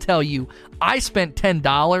 I can tell you, I spent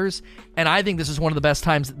 $10, and I think this is one of the best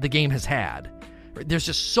times that the game has had. There's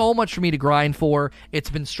just so much for me to grind for. It's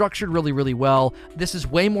been structured really, really well. This is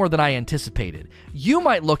way more than I anticipated. You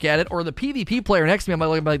might look at it, or the PvP player next to me might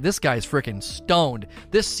look at me like, this guy's freaking stoned.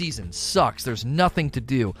 This season sucks. There's nothing to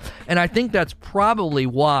do. And I think that's probably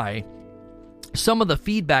why some of the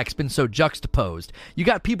feedback's been so juxtaposed. You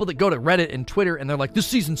got people that go to Reddit and Twitter, and they're like, this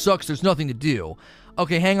season sucks. There's nothing to do.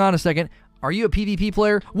 Okay, hang on a second. Are you a PvP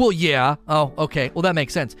player? Well, yeah. Oh, okay. Well, that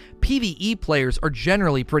makes sense. PvE players are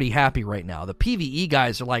generally pretty happy right now. The PvE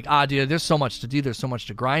guys are like, dude, there's so much to do. There's so much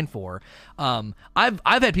to grind for. I've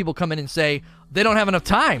had people come in and say they don't have enough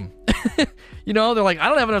time. You know, they're like, I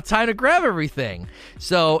don't have enough time to grab everything.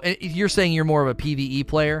 So if you're saying you're more of a PvE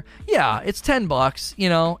player, yeah, it's $10. You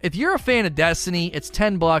know, if you're a fan of Destiny, it's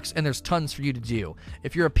 $10 and there's tons for you to do.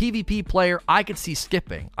 If you're a PvP player, I could see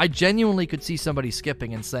skipping. I genuinely could see somebody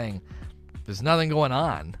skipping and saying, there's nothing going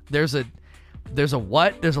on. There's a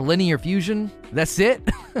what? There's a linear fusion. That's it.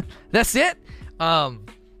 That's it.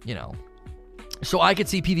 You know, so I could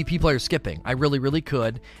see PvP players skipping. I really, really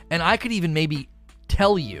could. And I could even maybe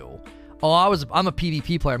tell you, I'm a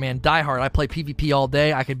PvP player, man. Die hard. I play PvP all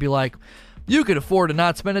day. I could be like, you could afford to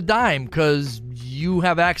not spend a dime because you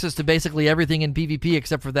have access to basically everything in PvP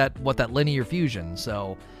except for that linear fusion.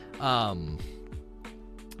 So,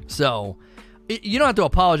 you don't have to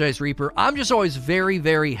apologize, Reaper. I'm just always very,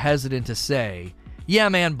 very hesitant to say, yeah,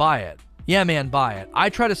 man, buy it. Yeah, man, buy it. I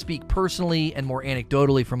try to speak personally and more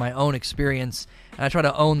anecdotally from my own experience, and I try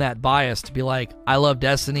to own that bias to be like, I love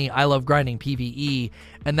Destiny, I love grinding PvE,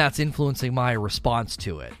 and that's influencing my response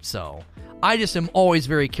to it. So I just am always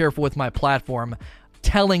very careful with my platform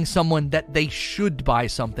telling someone that they should buy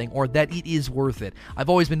something or that it is worth it. I've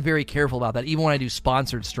always been very careful about that, even when I do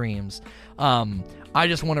sponsored streams. I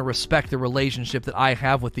just want to respect the relationship that I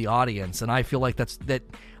have with the audience, and I feel like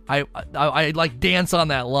I like dance on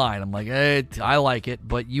that line. I'm like, hey, I like it,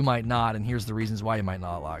 but you might not, and here's the reasons why you might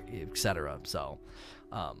not like it, etc. So,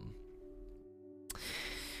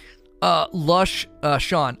 Lush,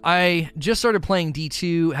 Sean, I just started playing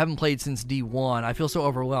D2, haven't played since D1. I feel so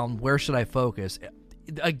overwhelmed. Where should I focus?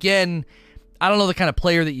 Again, I don't know the kind of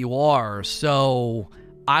player that you are, so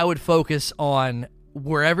I would focus on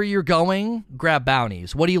wherever you're going, grab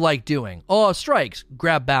bounties. What do you like doing? Oh, strikes,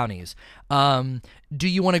 grab bounties. Do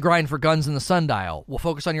you want to grind for guns in the sundial? Well,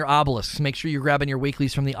 focus on your obelisks. Make sure you're grabbing your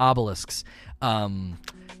weeklies from the obelisks. And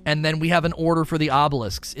then we have an order for the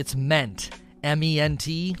obelisks. It's Ment.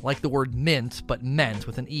 M-E-N-T, like the word mint, but Ment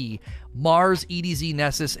with an E. Mars, EDZ,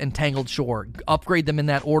 Nessus, and Tangled Shore. Upgrade them in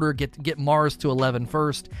that order. Get Mars to 11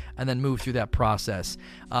 first, and then move through that process.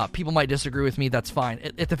 People might disagree with me. That's fine.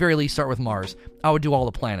 At the very least, start with Mars. I would do all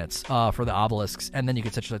the planets for the obelisks, and then you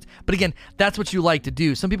could set your... But again, that's what you like to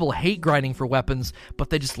do. Some people hate grinding for weapons,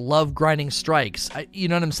 but they just love grinding strikes. You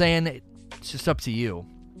know what I'm saying? It's just up to you.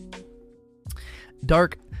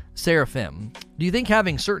 Dark Seraphim, do you think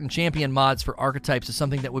having certain champion mods for archetypes is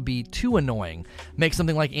something that would be too annoying? Make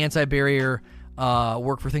something like anti-barrier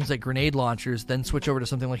work for things like grenade launchers, then switch over to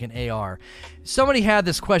something like an AR. Somebody had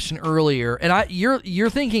this question earlier, and you're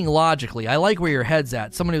thinking logically. I like where your head's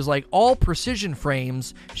at. Someone who's like, all precision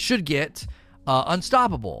frames should get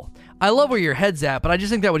unstoppable. I love where your head's at, but I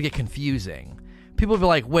just think that would get confusing. People would be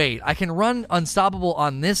like, wait, I can run unstoppable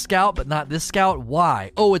on this scout, but not this scout?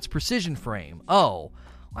 Why? Oh, it's precision frame. Oh,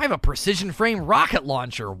 I have a precision frame rocket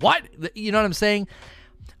launcher. What? You know what I'm saying?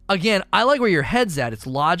 Again, I like where your head's at. It's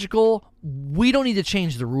logical. We don't need to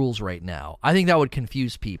change the rules right now. I think that would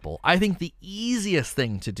confuse people. I think the easiest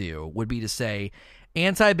thing to do would be to say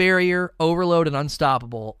anti-barrier, overload, and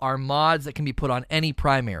unstoppable are mods that can be put on any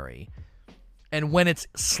primary. And when it's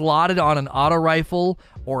slotted on an auto rifle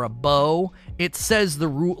or a bow, it says the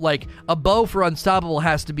rule, like a bow for unstoppable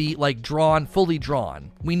has to be like drawn, fully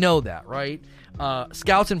drawn. We know that, right?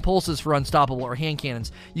 Scouts and Pulses for Unstoppable or hand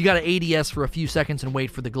cannons, you got to ADS for a few seconds and wait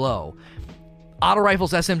for the glow. Auto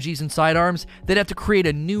rifles, SMGs, and sidearms, they'd have to create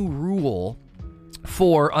a new rule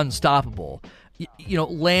for Unstoppable.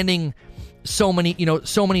 Landing so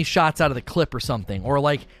many shots out of the clip or something, or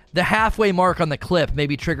like the halfway mark on the clip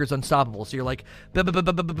maybe triggers Unstoppable. So you're like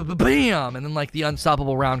bam, and then like the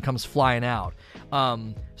Unstoppable round comes flying out.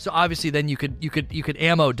 So obviously then you could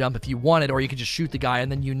ammo dump if you wanted, or you could just shoot the guy,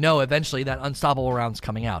 and then eventually that Unstoppable round's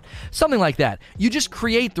coming out. Something like that. You just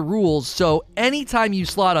create the rules so anytime you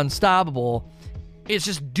slot Unstoppable, it's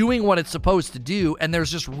just doing what it's supposed to do, and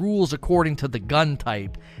there's just rules according to the gun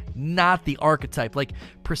type, not the archetype, like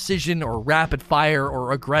precision or rapid fire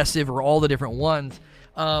or aggressive or all the different ones.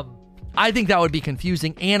 I think that would be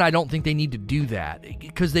confusing, and I don't think they need to do that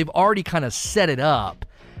because they've already kind of set it up.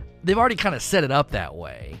 They've already kind of set it up that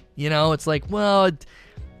way. It's like, well,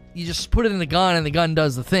 you just put it in the gun and the gun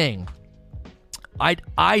does the thing.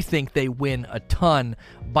 I think they win a ton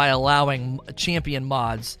by allowing champion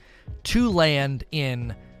mods to land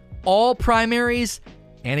in all primaries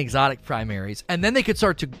and exotic primaries, and then they could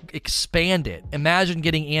start to expand it. Imagine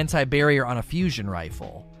getting anti-barrier on a fusion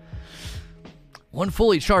rifle. One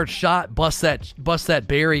fully charged shot busts that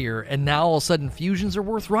barrier, and now all of a sudden fusions are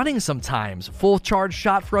worth running sometimes. Full charge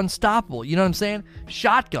shot for Unstoppable. You know what I'm saying?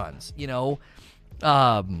 Shotguns,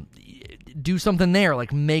 do something there.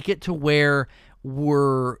 Like, make it to where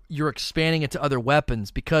you're expanding it to other weapons,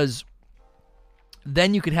 because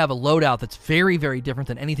then you could have a loadout that's very, very different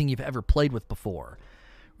than anything you've ever played with before.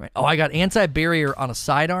 Right? Oh, I got anti-barrier on a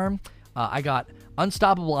sidearm. I got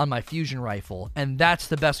Unstoppable on my fusion rifle, and that's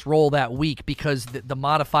the best roll that week because the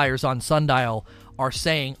modifiers on Sundial are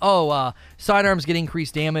saying, sidearms get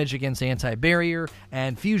increased damage against anti-barrier,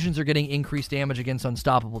 and fusions are getting increased damage against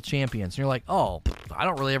Unstoppable champions. And you're like, I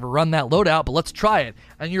don't really ever run that loadout, but let's try it.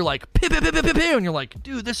 And you're like, pew, pew, pew, pew, pew, pew, and you're like,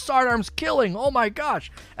 dude, this sidearm's killing, oh my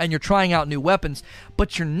gosh. And you're trying out new weapons,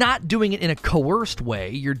 but you're not doing it in a coerced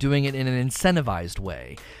way, you're doing it in an incentivized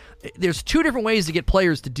way. There's two different ways to get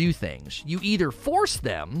players to do things. You either force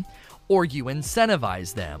them or you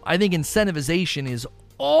incentivize them. I think incentivization is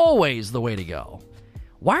always the way to go.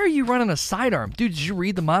 Why are you running a sidearm? Dude, did you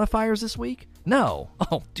read the modifiers this week? No.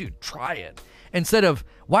 Oh, dude, try it. Instead of,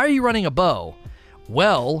 why are you running a bow?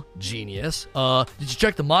 Well, genius, did you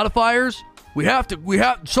check the modifiers?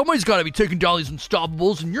 Somebody's got to be taking down these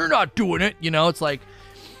Unstoppables and you're not doing it. It's like,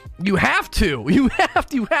 you have to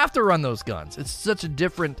run those guns. It's such a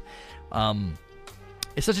different outcome.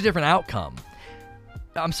 It's such a different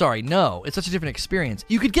experience.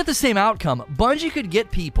 You could get the same outcome. Bungie could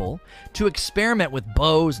get people to experiment with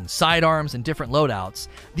bows and sidearms and different loadouts.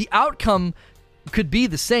 The outcome could be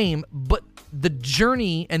the same, but the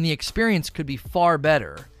journey and the experience could be far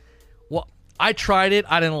better. Well, I tried it.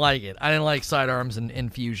 I didn't like it. I didn't like sidearms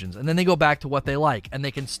and fusions. And then they go back to what they like, and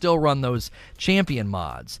they can still run those champion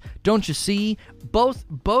mods. Don't you see? Both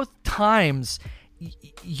times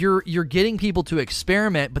you're getting people to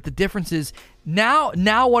experiment, but the difference is now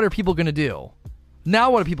what are people going to do?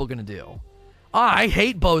 I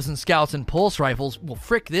hate bows and scouts and pulse rifles. Well,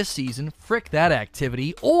 frick this season. Frick that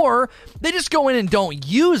activity. Or they just go in and don't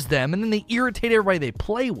use them, and then they irritate everybody they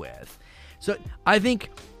play with. So I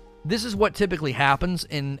think this is what typically happens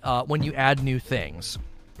when you add new things.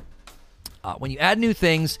 When you add new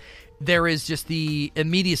things, there is just the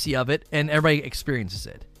immediacy of it, and everybody experiences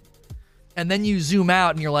it. And then you zoom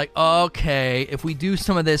out, and you're like, okay, if we do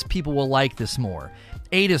some of this, people will like this more.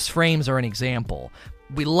 Ada's frames are an example.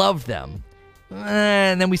 We loved them.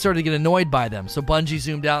 And then we started to get annoyed by them. So Bungie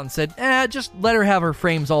zoomed out and said, just let her have her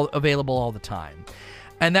frames all available all the time.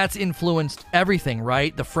 And that's influenced everything,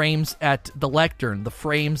 right? The frames at the Lectern, the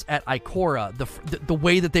frames at Ikora, the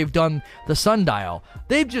way that they've done the Sundial.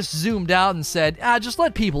 They've just zoomed out and said, just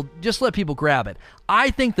let people grab it.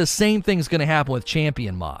 I think the same thing's going to happen with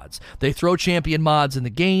champion mods. They throw champion mods in the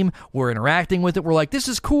game. We're interacting with it. We're like, this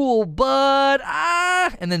is cool, but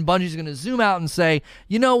and then Bungie's going to zoom out and say,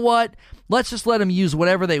 you know what? Let's just let them use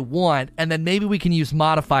whatever they want, and then maybe we can use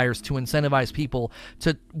modifiers to incentivize people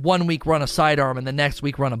to 1 week run a sidearm and the next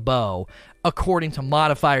week run a bow, according to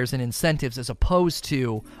modifiers and incentives, as opposed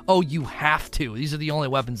to, you have to. These are the only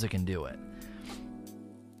weapons that can do it.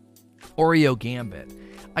 Oreo Gambit.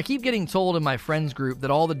 I keep getting told in my friends group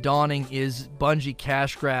that all the dawning is Bungie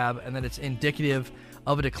cash grab and that it's indicative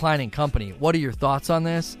of a declining company. What are your thoughts on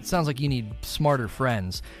this? It sounds like you need smarter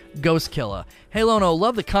friends. Ghostkilla. Hey Lono,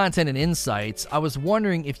 love the content and insights. I was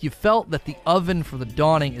wondering if you felt that the oven for the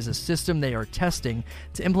dawning is a system they are testing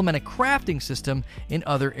to implement a crafting system in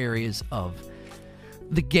other areas of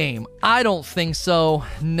the game. I don't think so.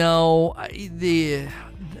 No.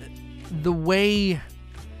 the way,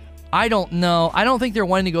 I don't know. I don't think they're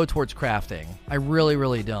wanting to go towards crafting. I really,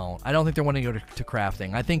 really don't. I don't think they're wanting to go to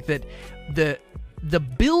crafting. I think that the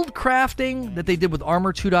build crafting that they did with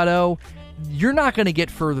Armor 2.0, you're not going to get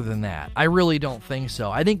further than that. I really don't think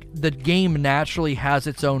so. I think the game naturally has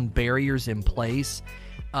its own barriers in place.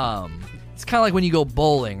 It's kind of like when you go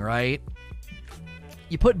bowling, right?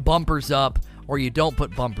 You put bumpers up or you don't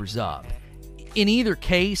put bumpers up. In either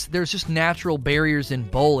case, there's just natural barriers in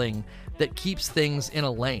bowling that keeps things in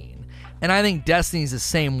a lane. And I think Destiny's the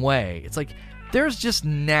same way. It's like there's just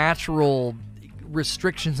natural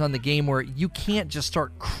restrictions on the game where you can't just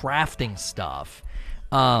start crafting stuff.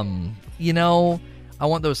 You know, I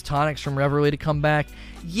want those tonics from Reverie to come back.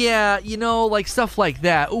 Yeah, you know, like stuff like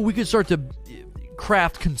that. Oh, we could start to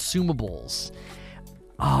craft consumables.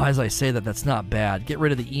 Oh, as I say that, that's not bad. Get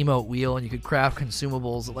rid of the emote wheel and you could craft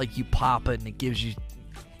consumables. Like you pop it and it gives you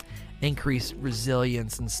increased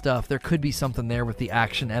resilience and stuff. There could be something there with the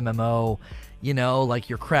action MMO. You know, like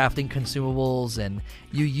you're crafting consumables and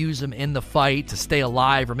you use them in the fight to stay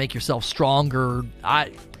alive or make yourself stronger.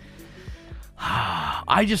 I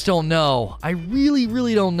just don't know. I really,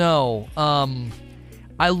 really don't know.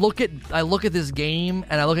 I look at this game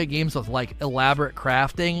and I look at games with like elaborate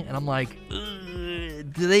crafting and I'm like,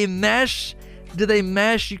 do they mesh? Do they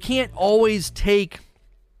mesh? You can't always take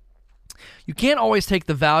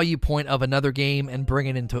the value point of another game and bring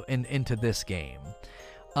it into this game.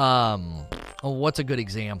 What's a good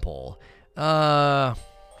example? I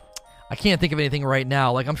can't think of anything right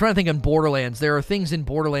now. Like, I'm trying to think in Borderlands. There are things in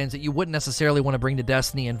Borderlands that you wouldn't necessarily want to bring to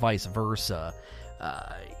Destiny and vice versa.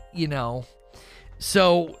 You know.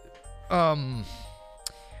 So, I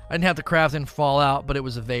didn't have to craft in Fallout, but it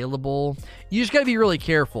was available. You just gotta be really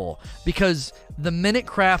careful, because the minute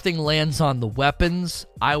crafting lands on the weapons,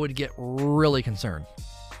 I would get really concerned.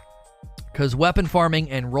 Because weapon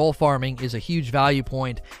farming and role farming is a huge value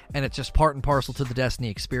point, and it's just part and parcel to the Destiny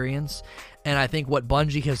experience. And I think what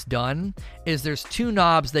Bungie has done is there's two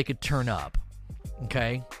knobs they could turn up,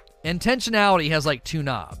 okay? Intentionality has like two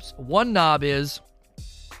knobs. One knob is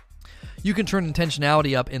you can turn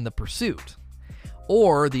intentionality up in the pursuit.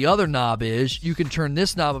 Or the other knob is you can turn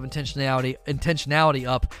this knob of intentionality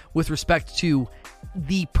up with respect to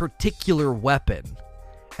the particular weapon.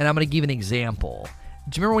 And I'm going to give an example.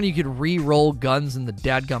 Do you remember when you could re-roll guns in the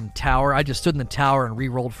dadgum tower? I just stood in the tower and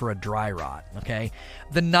re-rolled for a dry rot, okay?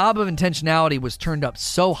 The knob of intentionality was turned up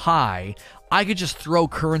so high, I could just throw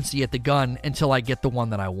currency at the gun until I get the one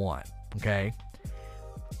that I want, okay?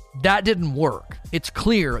 That didn't work. It's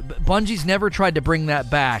clear. Bungie's never tried to bring that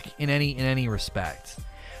back in any respect.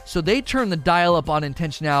 So they turned the dial up on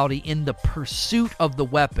intentionality in the pursuit of the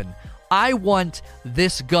weapon. I want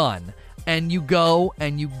this gun. And you go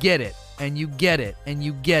and you get it, and you get it, and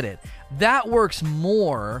you get it. That works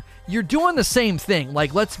more. You're doing the same thing.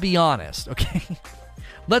 Like, let's be honest, okay?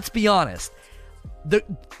 Let's be honest. The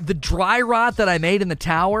dry rot that I made in the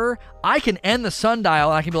tower, I can end the sundial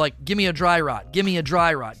and I can be like, give me a dry rot, give me a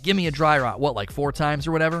dry rot, give me a dry rot. What, like 4 times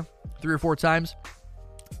or whatever? 3 or 4 times?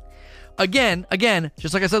 Again,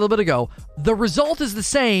 just like I said a little bit ago, the result is the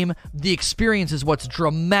same. The experience is what's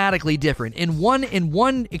dramatically different. In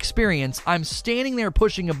one experience, I'm standing there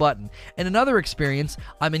pushing a button. In another experience,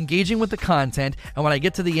 I'm engaging with the content, and when I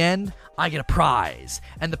get to the end, I get a prize.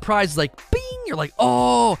 And the prize is like, bing! You're like,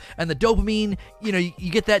 oh! And the dopamine, you know,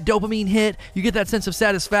 you get that dopamine hit, you get that sense of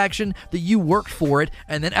satisfaction that you worked for it,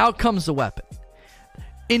 and then out comes the weapon.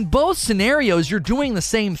 In both scenarios, you're doing the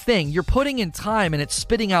same thing. You're putting in time, and it's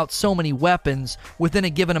spitting out so many weapons within a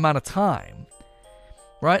given amount of time.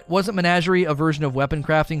 Right? Wasn't Menagerie a version of weapon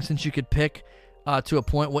crafting since you could pick to a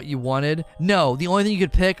point what you wanted? No, the only thing you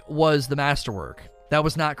could pick was the masterwork. That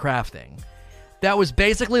was not crafting. That was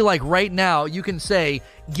basically like right now, you can say,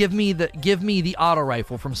 give me the auto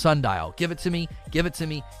rifle from Sundial. Give it to me, give it to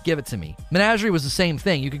me, give it to me. Menagerie was the same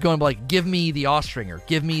thing. You could go and be like, give me the Austringer,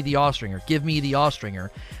 give me the Austringer, give me the Austringer.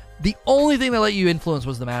 The only thing that let you influence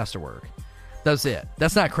was the masterwork. That's it.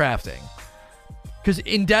 That's not crafting. Because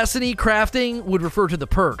in Destiny, crafting would refer to the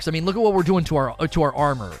perks. I mean, look at what we're doing to our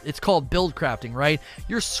armor. It's called build crafting, right?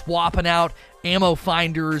 You're swapping out ammo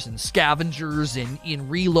finders and scavengers and in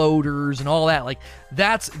reloaders and all that. Like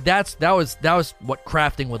that was what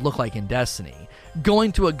crafting would look like in Destiny.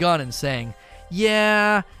 Going to a gun and saying,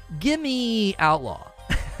 "Yeah, give me outlaw,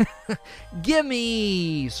 give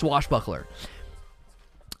me swashbuckler."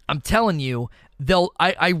 I'm telling you.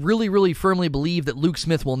 I really, really firmly believe that Luke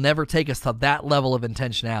Smith will never take us to that level of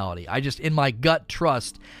intentionality. I just, in my gut,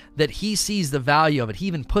 trust that he sees the value of it. He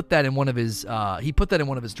even put that in one of his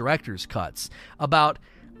director's cuts about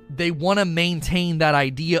they want to maintain that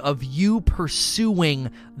idea of you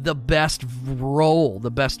pursuing the best role,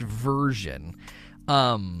 the best version.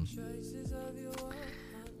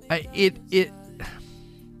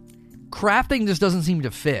 Crafting just doesn't seem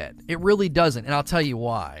to fit. It really doesn't, and I'll tell you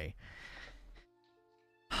why.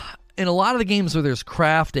 In a lot of the games where there's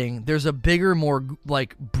crafting, there's a bigger, more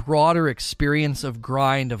like broader experience of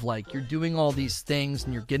grind of like you're doing all these things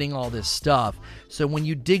and you're getting all this stuff. So when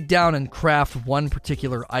you dig down and craft one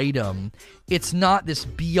particular item, it's not this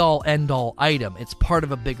be-all, end-all item. It's part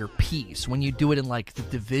of a bigger piece when you do it in like the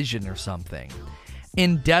Division or something.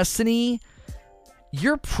 In Destiny,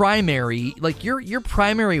 your primary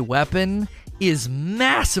weapon is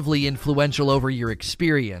massively influential over your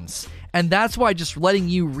experience. And that's why just letting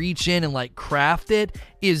you reach in and like craft it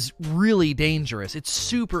is really dangerous. It's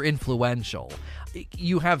super influential.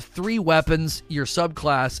 You have 3 weapons, your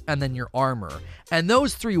subclass, and then your armor. And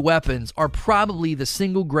those 3 weapons are probably the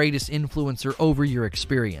single greatest influencer over your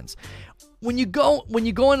experience. When you go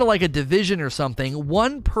into like a Division or something,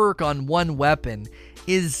 one perk on one weapon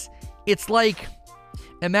it's like,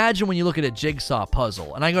 imagine when you look at a jigsaw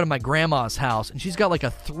puzzle, and I go to my grandma's house, and she's got like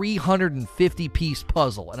a 350-piece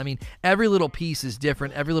puzzle. And I mean, every little piece is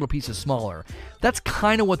different. Every little piece is smaller. That's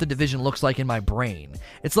kind of what the Division looks like in my brain.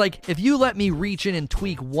 It's like, if you let me reach in and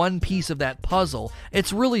tweak one piece of that puzzle,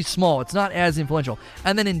 it's really small. It's not as influential.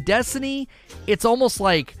 And then in Destiny, it's almost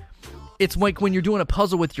like, it's like when you're doing a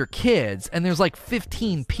puzzle with your kids, and there's like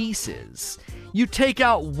 15 pieces. You take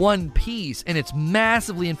out one piece, and it's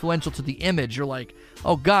massively influential to the image. You're like,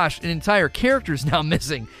 oh gosh, an entire character's now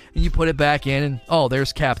missing. And you put it back in, and oh,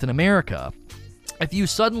 there's Captain America. If you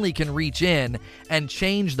suddenly can reach in and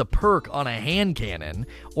change the perk on a hand cannon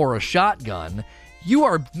or a shotgun, you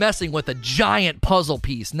are messing with a giant puzzle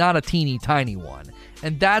piece, not a teeny tiny one.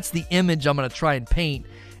 And that's the image I'm going to try and paint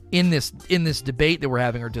in this debate that we're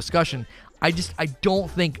having, or discussion. I don't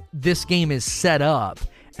think this game is set up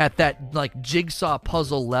at that like jigsaw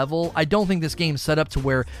puzzle level. I don't think this game's set up to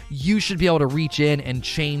where you should be able to reach in and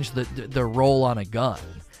change the roll on a gun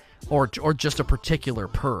or just a particular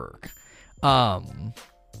perk. And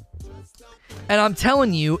I'm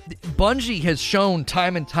telling you, Bungie has shown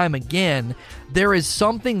time and time again, there is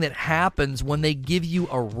something that happens when they give you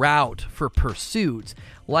a route for pursuit,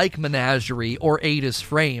 like Menagerie or Ada's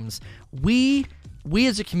Frames. We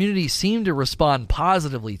as a community seem to respond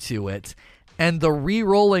positively to it, and the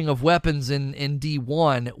re-rolling of weapons in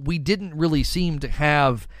D1, we didn't really seem to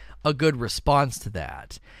have a good response to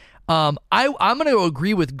that. I'm going to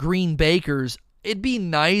agree with Green Bakers. It'd be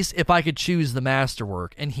nice if I could choose the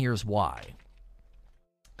masterwork, and here's why.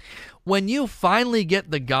 When you finally get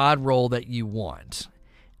the god roll that you want,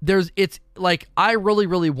 it's like, I really,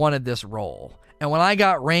 really wanted this roll. And when I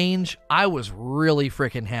got range, I was really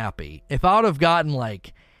freaking happy. If I would have gotten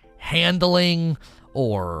like handling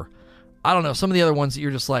or, I don't know, some of the other ones that you're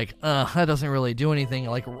just like, that doesn't really do anything,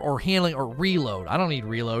 like, or handling or reload. I don't need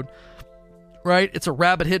reload, right? It's a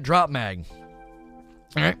rapid hit drop mag.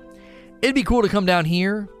 All right. It'd be cool to come down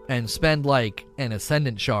here and spend like an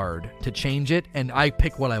Ascendant Shard to change it, and I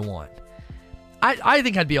pick what I want. I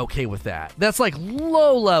think I'd be okay with that. That's like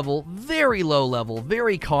low level, very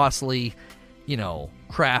costly,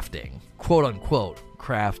 crafting, quote unquote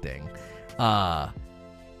crafting.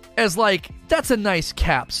 As like, that's a nice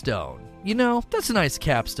capstone. That's a nice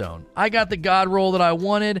capstone. I got the god roll that I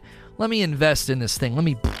wanted. Let me invest in this thing.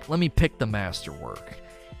 Let me pick the masterwork.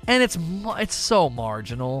 And it's so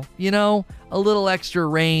marginal, a little extra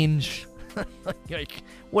range, like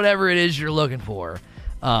whatever it is you're looking for.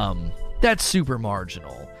 That's super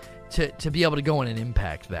marginal to be able to go in and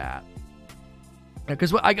impact that.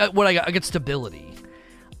 Because I got stability.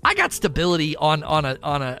 I got stability on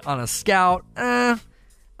a scout.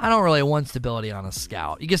 I don't really want stability on a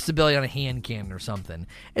scout. You get stability on a hand cannon or something.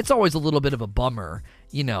 It's always a little bit of a bummer.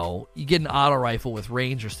 You get an auto rifle with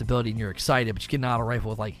range or stability and you're excited, but you get an auto rifle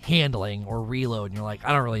with like handling or reload and you're like,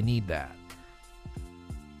 I don't really need that.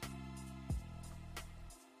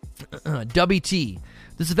 WT.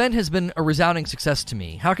 This event has been a resounding success to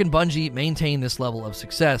me. How can Bungie maintain this level of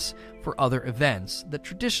success for other events that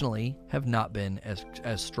traditionally have not been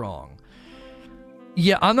as strong?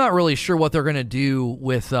 Yeah, I'm not really sure what they're going to do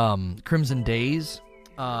with Crimson Days.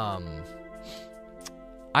 I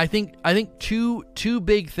think two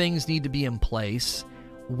big things need to be in place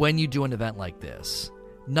when you do an event like this.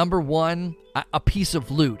 Number one, a piece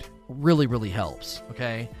of loot really, really helps,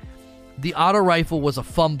 okay? The auto rifle was a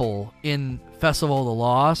fumble in Festival of the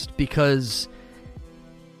Lost because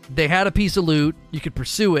they had a piece of loot. You could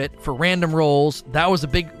pursue it for random rolls. That was a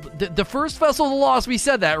big... The first Festival of the Lost, we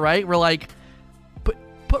said that, right? We're like,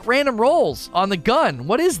 put random rolls on the gun.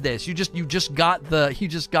 What is this? You just got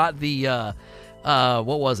the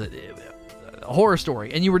what was it? Horror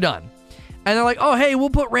Story, and you were done. And they're like, oh, hey, we'll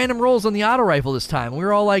put random rolls on the auto rifle this time. And we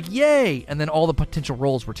were all like, yay! And then all the potential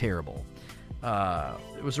rolls were terrible.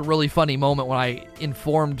 It was a really funny moment when I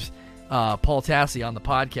informed Paul Tassi on the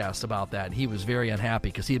podcast about that. And he was very unhappy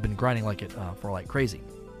because he had been grinding like it for like crazy.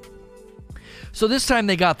 So this time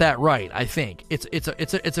they got that right, I think.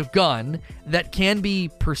 It's a gun that can be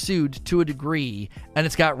pursued to a degree, and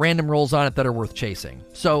it's got random rolls on it that are worth chasing.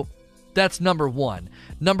 So that's number one.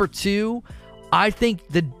 Number two, I think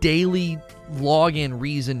the daily login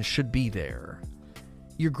reason should be there.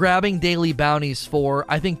 You're grabbing daily bounties for,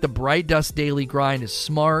 I think the Bright Dust daily grind is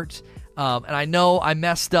smart. And I know I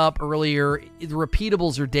messed up earlier. The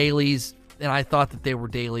repeatables are dailies, and I thought that they were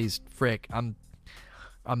dailies. Frick, I'm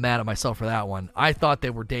mad at myself for that one. I thought they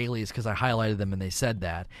were dailies because I highlighted them and they said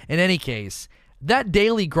that. In any case, that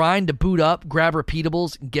daily grind to boot up, grab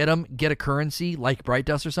repeatables, get a currency like Bright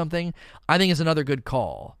Dust or something, I think is another good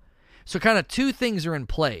call. So kind of two things are in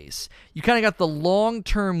place. You kind of got the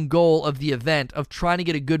long-term goal of the event of trying to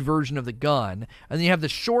get a good version of the gun, and then you have the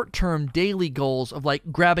short-term daily goals of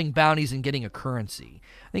like grabbing bounties and getting a currency.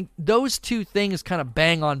 I think those two things kind of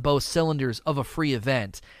bang on both cylinders of a free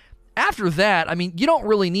event. After that, I mean, you don't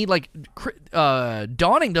really need, like,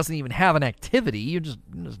 Dawning doesn't even have an activity. You're just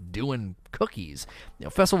doing cookies. You know,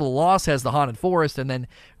 Festival of the Lost has the Haunted Forest, and then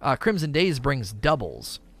Crimson Days brings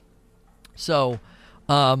doubles. So,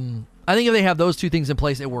 I think if they have those two things in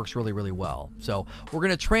place, it works really, really well. So we're going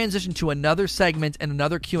to transition to another segment and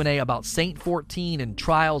another Q&A about Saint 14 and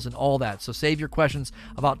Trials and all that. So save your questions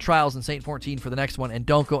about Trials and Saint 14 for the next one, and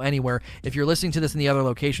don't go anywhere. If you're listening to this in the other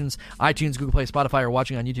locations, iTunes, Google Play, Spotify, or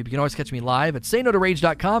watching on YouTube, you can always catch me live at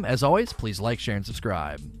saynotorage.com. As always, please like, share, and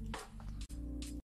subscribe.